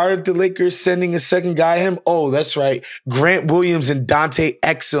 why are the Lakers sending a second guy him? Oh, that's right. Grant Williams and Dante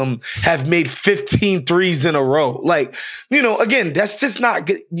Exum have made 15 threes in a row. Like, again, that's just not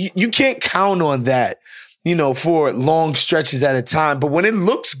good. You can't count on that, for long stretches at a time. But when it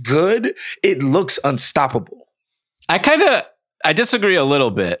looks good, it looks unstoppable. I disagree a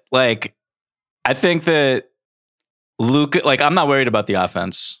little bit. Like, I think that Luka, like, I'm not worried about the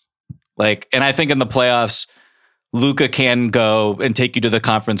offense. Like, and I think in the playoffs, Luka can go and take you to the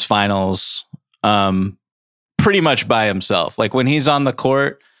conference finals pretty much by himself. Like when he's on the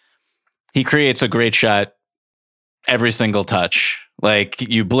court, he creates a great shot every single touch. Like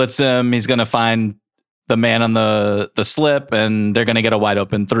you blitz him, he's going to find the man on the slip and they're going to get a wide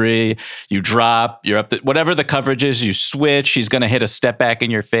open three. You drop, you're up to whatever the coverage is, you switch. He's going to hit a step back in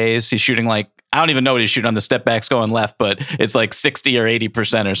your face. He's shooting like, I don't even know what he's shooting on the step backs going left, but it's like 60 or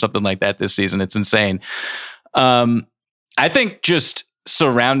 80% or something like that this season. It's insane. I think just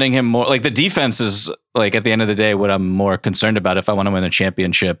surrounding him more, like the defense is like at the end of the day, what I'm more concerned about if I want to win a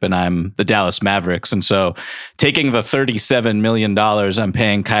championship and I'm the Dallas Mavericks. And so taking the $37 million I'm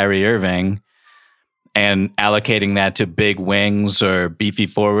paying Kyrie Irving and allocating that to big wings or beefy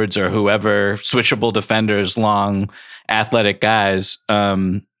forwards or whoever, switchable defenders, long athletic guys.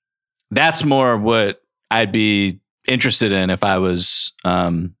 That's more what I'd be interested in if I was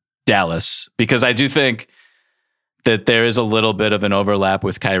Dallas, because I do think that there is a little bit of an overlap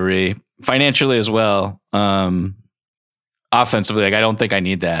with Kyrie financially as well. Offensively, like I don't think I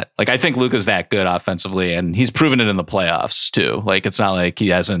need that. Like I think Luka's that good offensively, and he's proven it in the playoffs too. Like it's not like he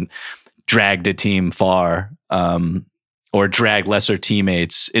hasn't dragged a team far or dragged lesser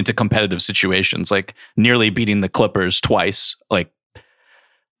teammates into competitive situations, like nearly beating the Clippers twice, like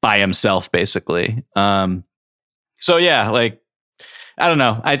by himself, basically. So yeah, like I don't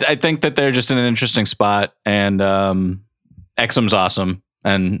know. I think that they're just in an interesting spot, and Exum's awesome,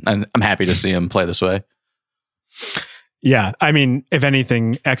 and I'm happy to see him play this way. Yeah, I mean, if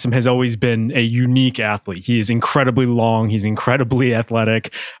anything, Exum has always been a unique athlete. He is incredibly long. He's incredibly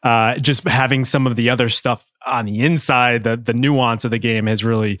athletic. Just having some of the other stuff on the inside, the nuance of the game has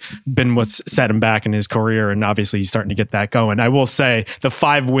really been what's set him back in his career. And obviously he's starting to get that going. I will say the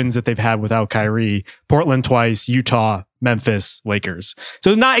 5 wins that they've had without Kyrie: Portland twice, Utah, Memphis, Lakers.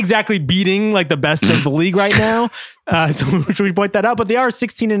 So not exactly beating like the best of the league right now. So should we point that out? But they are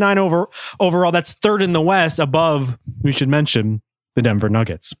 16-9 overall. That's third in the West, above, we should mention, the Denver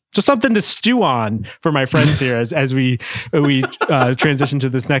Nuggets. Just something to stew on for my friends here as we transition to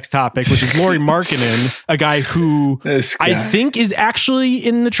this next topic, which is Lauri Markkanen, a guy who I think is actually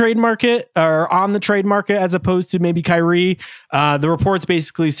in the trade market or on the trade market as opposed to maybe Kyrie. The reports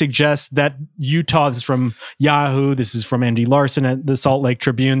basically suggest that Utah, this is from Yahoo, this is from Andy Larson at the Salt Lake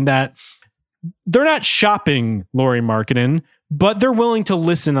Tribune, that they're not shopping Lauri Markkanen, but they're willing to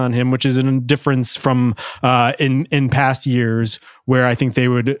listen on him, which is a difference from in past years where I think they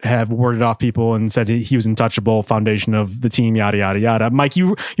would have warded off people and said he was untouchable, foundation of the team, yada, yada, yada. Mike,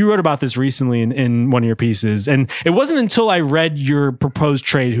 you wrote about this recently in one of your pieces, and it wasn't until I read your proposed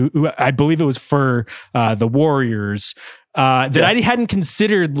trade, who I believe it was for the Warriors, that I hadn't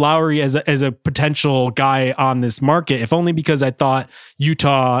considered Lauri as a potential guy on this market, if only because I thought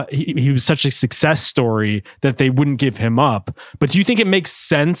Utah, he was such a success story that they wouldn't give him up. But do you think it makes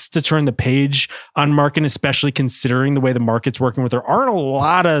sense to turn the page on Markkanen, especially considering the way the market's working, with there aren't a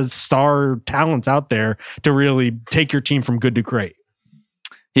lot of star talents out there to really take your team from good to great?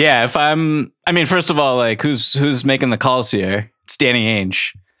 Yeah, first of all, like who's making the calls here? It's Danny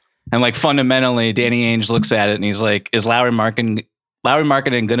Ainge. And like fundamentally, Danny Ainge looks at it and he's like, is Lauri Markkanen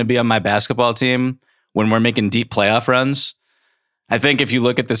going to be on my basketball team when we're making deep playoff runs? I think if you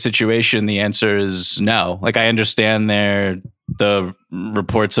look at the situation, the answer is no. Like I understand the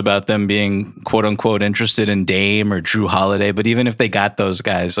reports about them being quote unquote interested in Dame or Drew Holiday, but even if they got those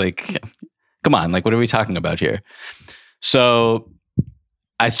guys, like, come on, like what are we talking about here? So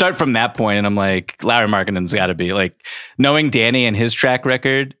I start from that point and I'm like, Lauri Markkanen's got to be, like, knowing Danny and his track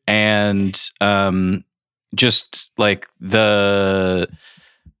record and just like how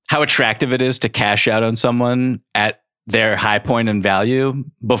attractive it is to cash out on someone at their high point in value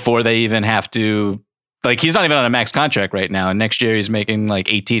before they even have to, like, he's not even on a max contract right now. And next year he's making like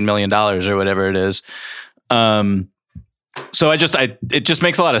 $18 million or whatever it is. So it just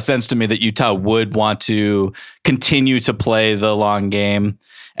makes a lot of sense to me that Utah would want to continue to play the long game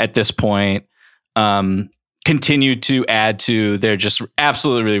at this point, continue to add to their just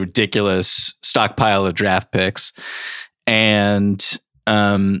absolutely ridiculous stockpile of draft picks. And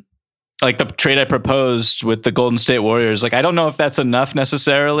like the trade I proposed with the Golden State Warriors, like I don't know if that's enough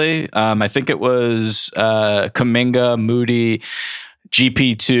necessarily. I think it was Kuminga, Moody,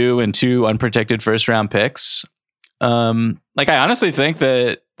 GP2, and 2 unprotected first round picks. Like I honestly think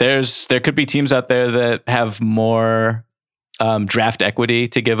that there could be teams out there that have more draft equity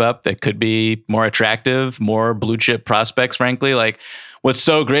to give up that could be more attractive, more blue chip prospects, frankly. Like what's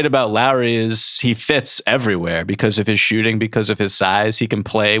so great about Lauri is he fits everywhere because of his shooting, because of his size. He can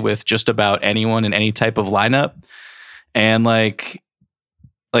play with just about anyone in any type of lineup. And like,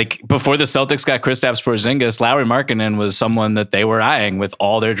 like before the Celtics got Kristaps Porzingis, Lauri Markkanen was someone that they were eyeing with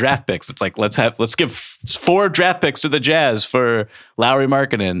all their draft picks. It's like, let's give 4 draft picks to the Jazz for Lauri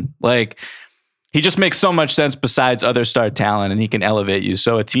Markkanen. Like, he just makes so much sense besides other star talent, and he can elevate you.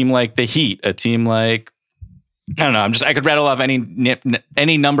 So a team like the Heat, a team like, I don't know, I could rattle off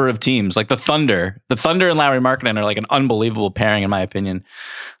any number of teams, like the Thunder. The Thunder and Lauri Markkanen are like an unbelievable pairing, in my opinion.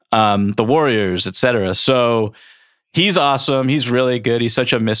 The Warriors, etc. So he's awesome. He's really good. He's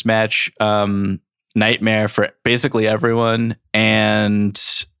such a mismatch nightmare for basically everyone. And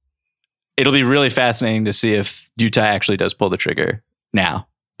it'll be really fascinating to see if Utah actually does pull the trigger now.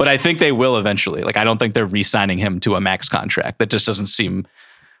 But I think they will eventually. Like, I don't think they're re-signing him to a max contract. That just doesn't seem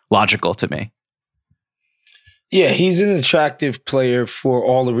logical to me. Yeah, he's an attractive player for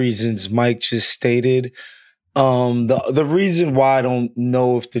all the reasons Mike just stated. The reason why I don't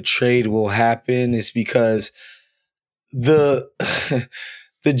know if the trade will happen is because the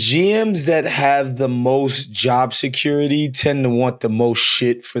GMs that have the most job security tend to want the most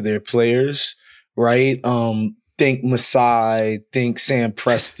shit for their players, right? Think Masai, think Sam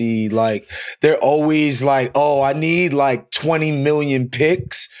Presti. Like, they're always like, oh, I need like 20 million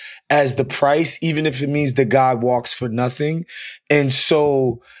picks as the price, even if it means the guy walks for nothing. And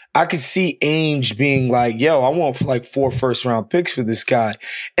so I could see Ainge being like, yo, I want like 4 first-round picks for this guy.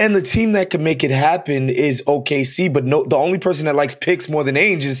 And the team that can make it happen is OKC, but no, the only person that likes picks more than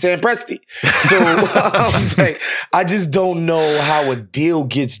Ainge is Sam Presti. So I just don't know how a deal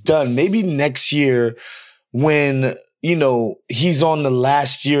gets done. Maybe next year when, you know, he's on the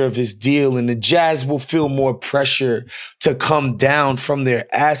last year of his deal and the Jazz will feel more pressure to come down from their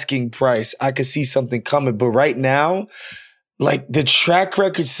asking price, I could see something coming. But right now, like, the track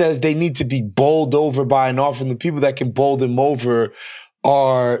record says they need to be bowled over by an offer, and the people that can bowl them over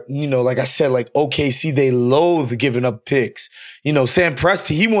are, you know, like I said, like OKC, they loathe giving up picks. You know, Sam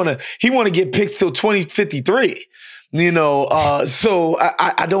Presti, he wanna get picks till 2053. You know, so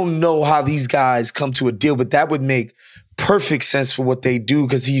I don't know how these guys come to a deal, but that would make perfect sense for what they do,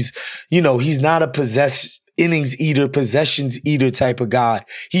 because he's not a innings eater, possessions eater type of guy.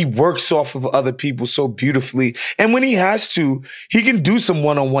 He works off of other people so beautifully. And when he has to, he can do some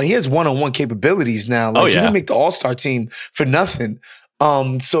one-on-one. He has one-on-one capabilities now. Like, he didn't make the All-Star team for nothing.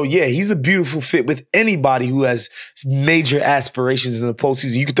 So yeah, he's a beautiful fit with anybody who has major aspirations in the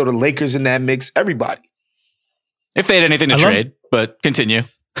postseason. You could throw the Lakers in that mix, everybody. If they had anything to trade, but continue.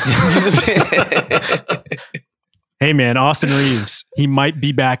 Hey man, Austin Reeves, he might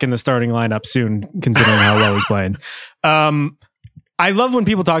be back in the starting lineup soon, considering how well he's playing. I love when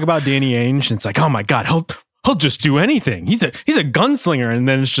people talk about Danny Ainge, and it's like, oh my God, he'll just do anything. He's a gunslinger. And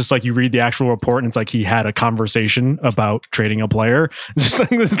then it's just like, you read the actual report and it's like he had a conversation about trading a player. Just like,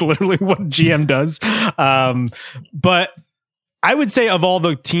 this is literally what GM does. But I would say of all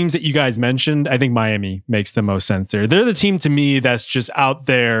the teams that you guys mentioned, I think Miami makes the most sense there. They're the team to me that's just out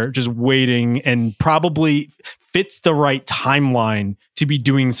there, just waiting, and probably fits the right timeline to be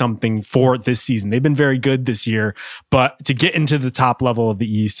doing something for this season. They've been very good this year, but to get into the top level of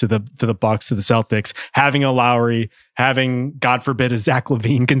the East, to the Bucks, to the Celtics, having a Lowry, having, God forbid, a Zach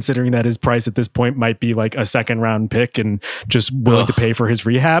LaVine, considering that his price at this point might be like a second-round pick and just willing to pay for his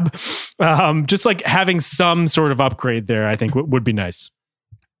rehab. Just like having some sort of upgrade there, I think would be nice.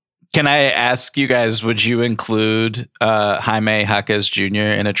 Can I ask you guys, would you include Jaime Jaquez Jr.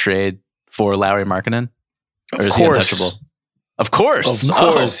 in a trade for Lauri Markkanen? Or is he untouchable? Of course. Of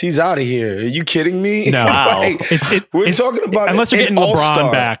course. He's out of here. Are you kidding me? No. Like, we're talking about unless you're getting LeBron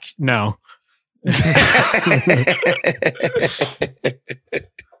back. No.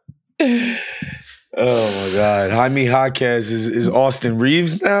 Oh my God. Jaime Jaquez is Austin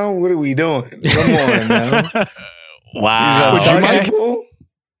Reeves now? What are we doing? Come on now. Wow. He's untouchable?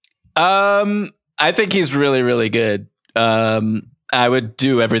 I think he's really, really good. I would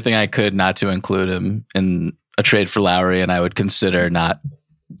do everything I could not to include him in a trade for Lowry, and I would consider not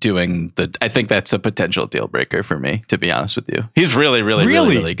doing I think that's a potential deal breaker for me, to be honest with you. He's really, really,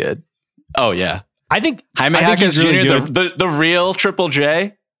 really, really good. Oh yeah. I think Jaime Jaquez Jr., the real Triple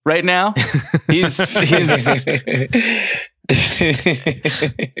J right now. He's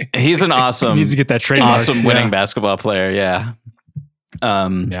an awesome, he needs to get that trademark. Awesome winning basketball player. Yeah.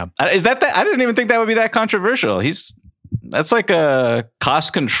 Is that I didn't even think that would be that controversial. That's like a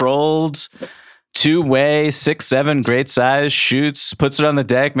cost-controlled, two-way, 6'7", great size, shoots, puts it on the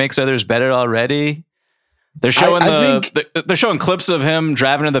deck, makes others better already. They're showing they're showing clips of him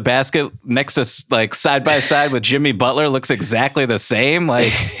driving to the basket next to, like, side by side with Jimmy Butler. Looks exactly the same.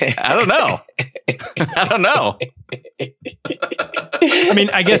 Like, I don't know. I don't know. I mean,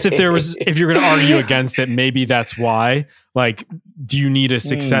 I guess if you're going to argue against it, maybe that's why. Like, do you need a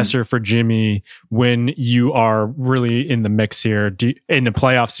successor for Jimmy when you are really in the mix here? In the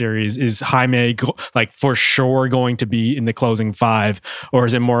playoff series, is Jaime like for sure going to be in the closing five, or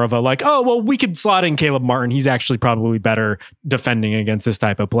is it more of a like, oh well, we could slot in Caleb Martin. He's actually probably better defending against this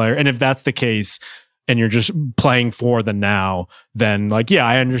type of player. And if that's the case, and you're just playing for the now, then like, yeah,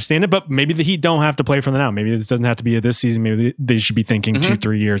 I understand it. But maybe the Heat don't have to play for the now. Maybe this doesn't have to be this season. Maybe they should be thinking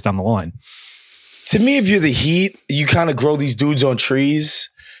 2-3 years down the line. To me, if you're the Heat, you kind of grow these dudes on trees.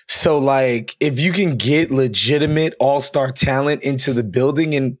 So, like, if you can get legitimate all-star talent into the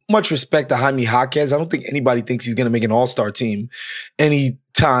building, and much respect to Jaime Jaquez, I don't think anybody thinks he's going to make an all-star team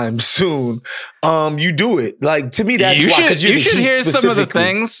anytime soon. You do it. Like, to me, that's why. Because you should hear some of the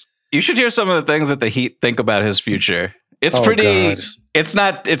things. You should hear some of the things that the Heat think about his future. It's pretty. God. It's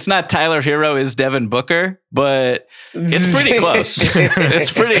not Tyler Hero is Devin Booker, but it's pretty close. It's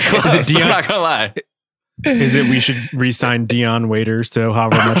pretty close. I'm not gonna lie. Is it we should re-sign Dion Waiters to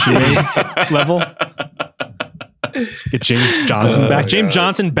however much he made level? Get James Johnson back. James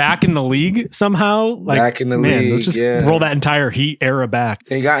Johnson back in the league somehow. Like, back in the league. Let's just roll that entire Heat era back.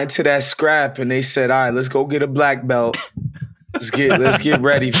 They got into that scrap and they said, "All right, let's go get a black belt. Let's get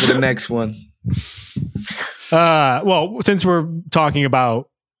ready for the next one." Well, since we're talking about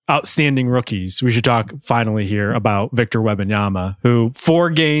outstanding rookies, we should talk finally here about Victor Wembanyama, who 4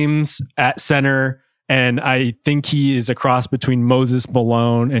 games at center, and I think he is a cross between Moses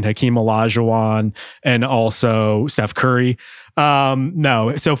Malone and Hakeem Olajuwon, and also Steph Curry.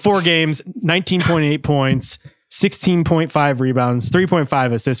 So 4 games, 19.8 points, 16.5 rebounds,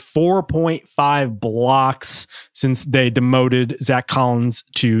 3.5 assists, 4.5 blocks since they demoted Zach Collins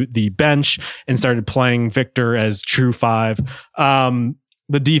to the bench and started playing Victor as true 5.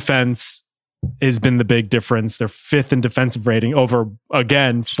 The defense has been the big difference. They're 5th in defensive rating over,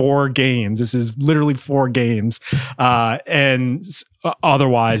 again, 4 games. This is literally 4 games. And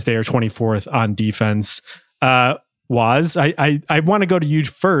otherwise, they are 24th on defense. Waz, I want to go to you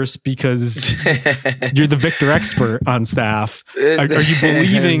first because you're the Victor expert on staff. Are you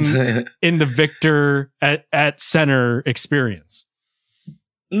believing in the Victor at center experience?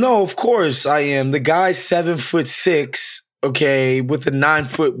 No, of course I am. The guy's 7'6", okay, with a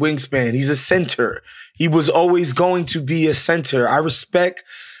 9-foot wingspan. He's a center. He was always going to be a center. I respect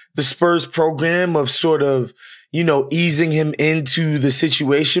the Spurs program of sort of, easing him into the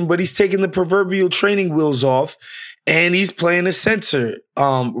situation, but he's taking the proverbial training wheels off. And he's playing a center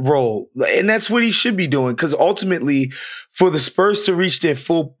role. And that's what he should be doing. Because ultimately, for the Spurs to reach their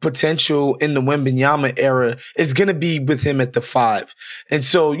full potential in the Wembanyama era, is going to be with him at the 5. And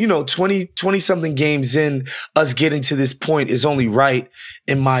so, 20-something games in, us getting to this point is only right,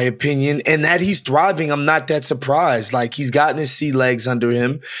 in my opinion. And that he's thriving, I'm not that surprised. Like, he's gotten his sea legs under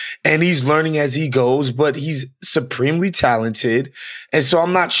him, and he's learning as he goes, but he's supremely talented. And so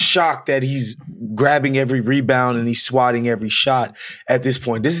I'm not shocked that he's grabbing every rebound and he's swatting every shot at this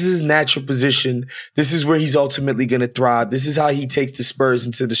point. This is his natural position. This is where he's ultimately going to thrive. This is how he takes the Spurs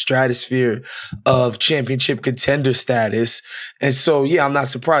into the stratosphere of championship contender status. And so, yeah, I'm not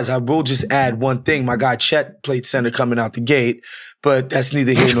surprised. I will just add one thing. My guy Chet played center coming out the gate, but that's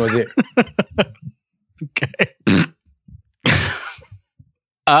neither here nor there. Okay.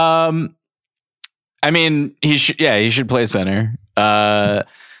 I mean, he should play center.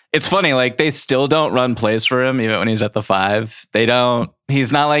 It's funny, like they still don't run plays for him even when he's at the 5.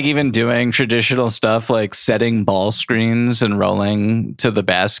 He's not like even doing traditional stuff like setting ball screens and rolling to the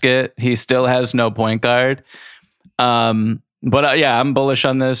basket. He still has no point guard. But I'm bullish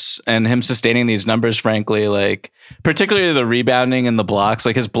on this and him sustaining these numbers, frankly, like particularly the rebounding and the blocks,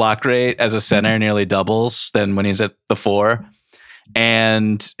 like his block rate as a center nearly doubles than when he's at the 4.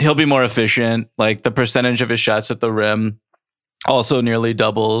 And he'll be more efficient. Like the percentage of his shots at the rim also nearly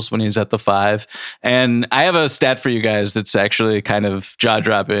doubles when he's at the 5. And I have a stat for you guys that's actually kind of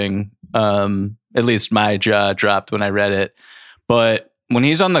jaw-dropping. At least my jaw dropped when I read it. But when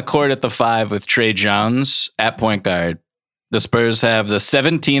he's on the court at the 5 with Trey Jones at point guard, the Spurs have the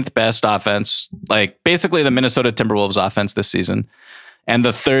 17th best offense, like basically the Minnesota Timberwolves offense this season, and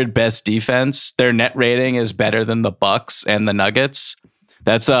the 3rd best defense. Their net rating is better than the Bucks and the Nuggets.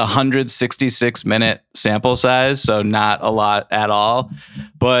 That's a 166-minute sample size, so not a lot at all.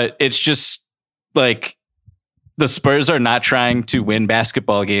 But it's just like the Spurs are not trying to win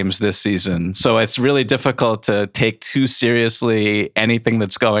basketball games this season. So it's really difficult to take too seriously anything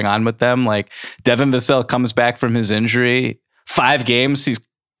that's going on with them. Like Devin Vassell comes back from his injury. 5 games, he's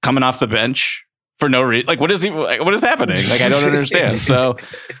coming off the bench for no reason. Like, what is happening? Like, I don't understand. So,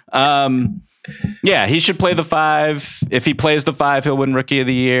 he should play the 5. If he plays the 5, he'll win Rookie of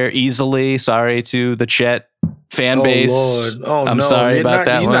the Year easily. Sorry to the Chet fan base. Lord. Oh, I'm no. sorry about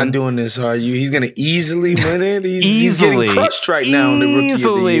that You're one. not doing this, are you? He's going to easily win it? He's Easily. getting crushed right now in the Rookie of the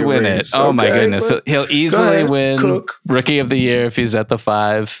Easily Year win race. it. Oh, my Okay, goodness. but He'll go easily ahead, win Cook. Rookie of the Year if he's at the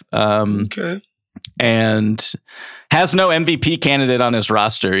 5. Okay. And has no MVP candidate on his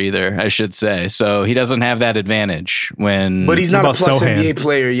roster either, I should say. So he doesn't have that advantage when. But he's not a about plus Sohan? NBA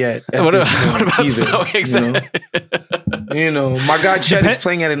player yet. At What this about, point what about either, so exactly? My guy Chet is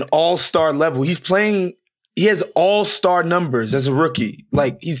playing at an all-star level. He has all-star numbers as a rookie.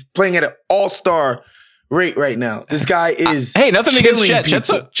 Like, he's playing at an all-star rate right now. This guy is Hey, nothing against killing Chet.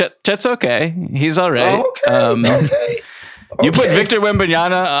 people. Chet's okay. He's all right. Okay. You put Victor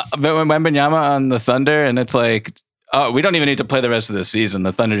Wembanyama on the Thunder, and it's like, oh, we don't even need to play the rest of the season.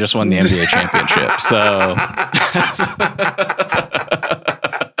 The Thunder just won the NBA championship. So,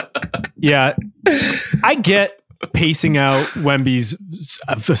 Yeah, I get pacing out Wemby's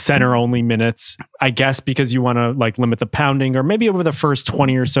center only minutes, I guess, because you want to like limit the pounding, or maybe over the first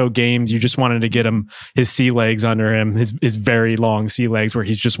 20 or so games, you just wanted to get him his sea legs under him, his very long sea legs where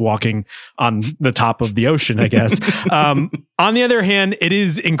he's just walking on the top of the ocean, I guess. On the other hand, it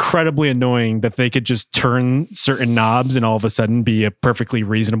is incredibly annoying that they could just turn certain knobs and all of a sudden be a perfectly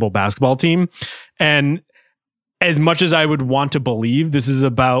reasonable basketball team. And as much as I would want to believe this is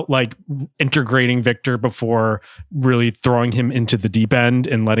about like integrating Victor before really throwing him into the deep end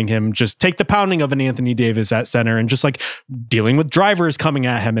and letting him just take the pounding of an Anthony Davis at center and just like dealing with drivers coming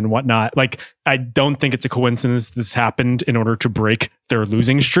at him and whatnot. Like, I don't think it's a coincidence this happened in order to break their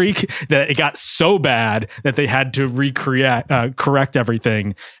losing streak, that it got so bad that they had to correct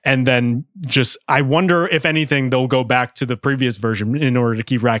everything. And then just, I wonder if anything, they'll go back to the previous version in order to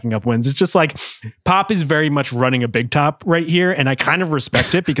keep racking up wins. It's just like Pop is very much running a big top right here. And I kind of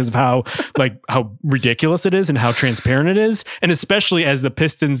respect it because of how ridiculous it is and how transparent it is. And especially as the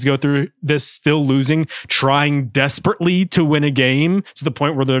Pistons go through this still losing, trying desperately to win a game to the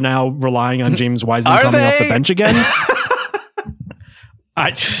point where they're now relying on James Wiseman coming off the bench again.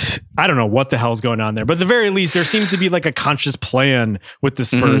 I don't know what the hell's going on there, but at the very least, there seems to be like a conscious plan with the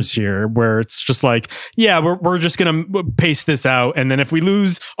Spurs here, where it's just like, yeah, we're just gonna pace this out, and then if we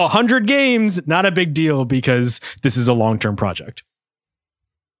lose 100 games, not a big deal because this is a long-term project.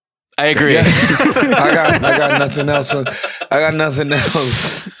 I agree. Yeah. I got nothing else. I got nothing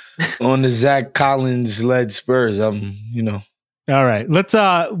else on the Zach Collins led Spurs. All right, let's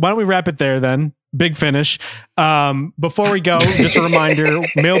why don't we wrap it there then? Big finish. Before we go, just a reminder,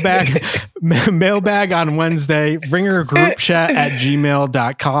 mailbag on Wednesday, Ringer group chat at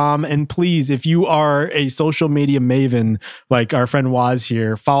gmail.com. And please, if you are a social media maven, like our friend Waz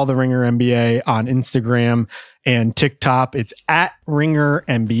here, follow the Ringer NBA on Instagram and TikTok. It's at Ringer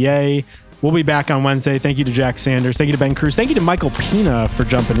NBA. We'll be back on Wednesday. Thank you to Jack Sanders. Thank you to Ben Cruz. Thank you to Michael Pina for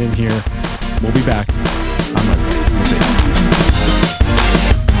jumping in here. We'll be back on Wednesday. We'll see you.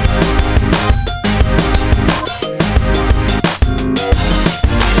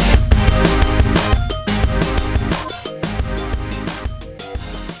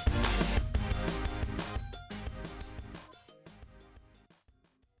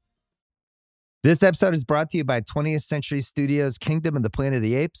 This episode is brought to you by 20th Century Studios' Kingdom of the Planet of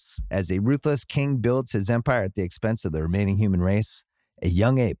the Apes. As a ruthless king builds his empire at the expense of the remaining human race, a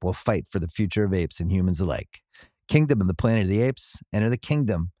young ape will fight for the future of apes and humans alike. Kingdom of the Planet of the Apes. Enter the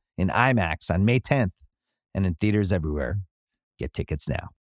kingdom in IMAX on May 10th and in theaters everywhere. Get tickets now.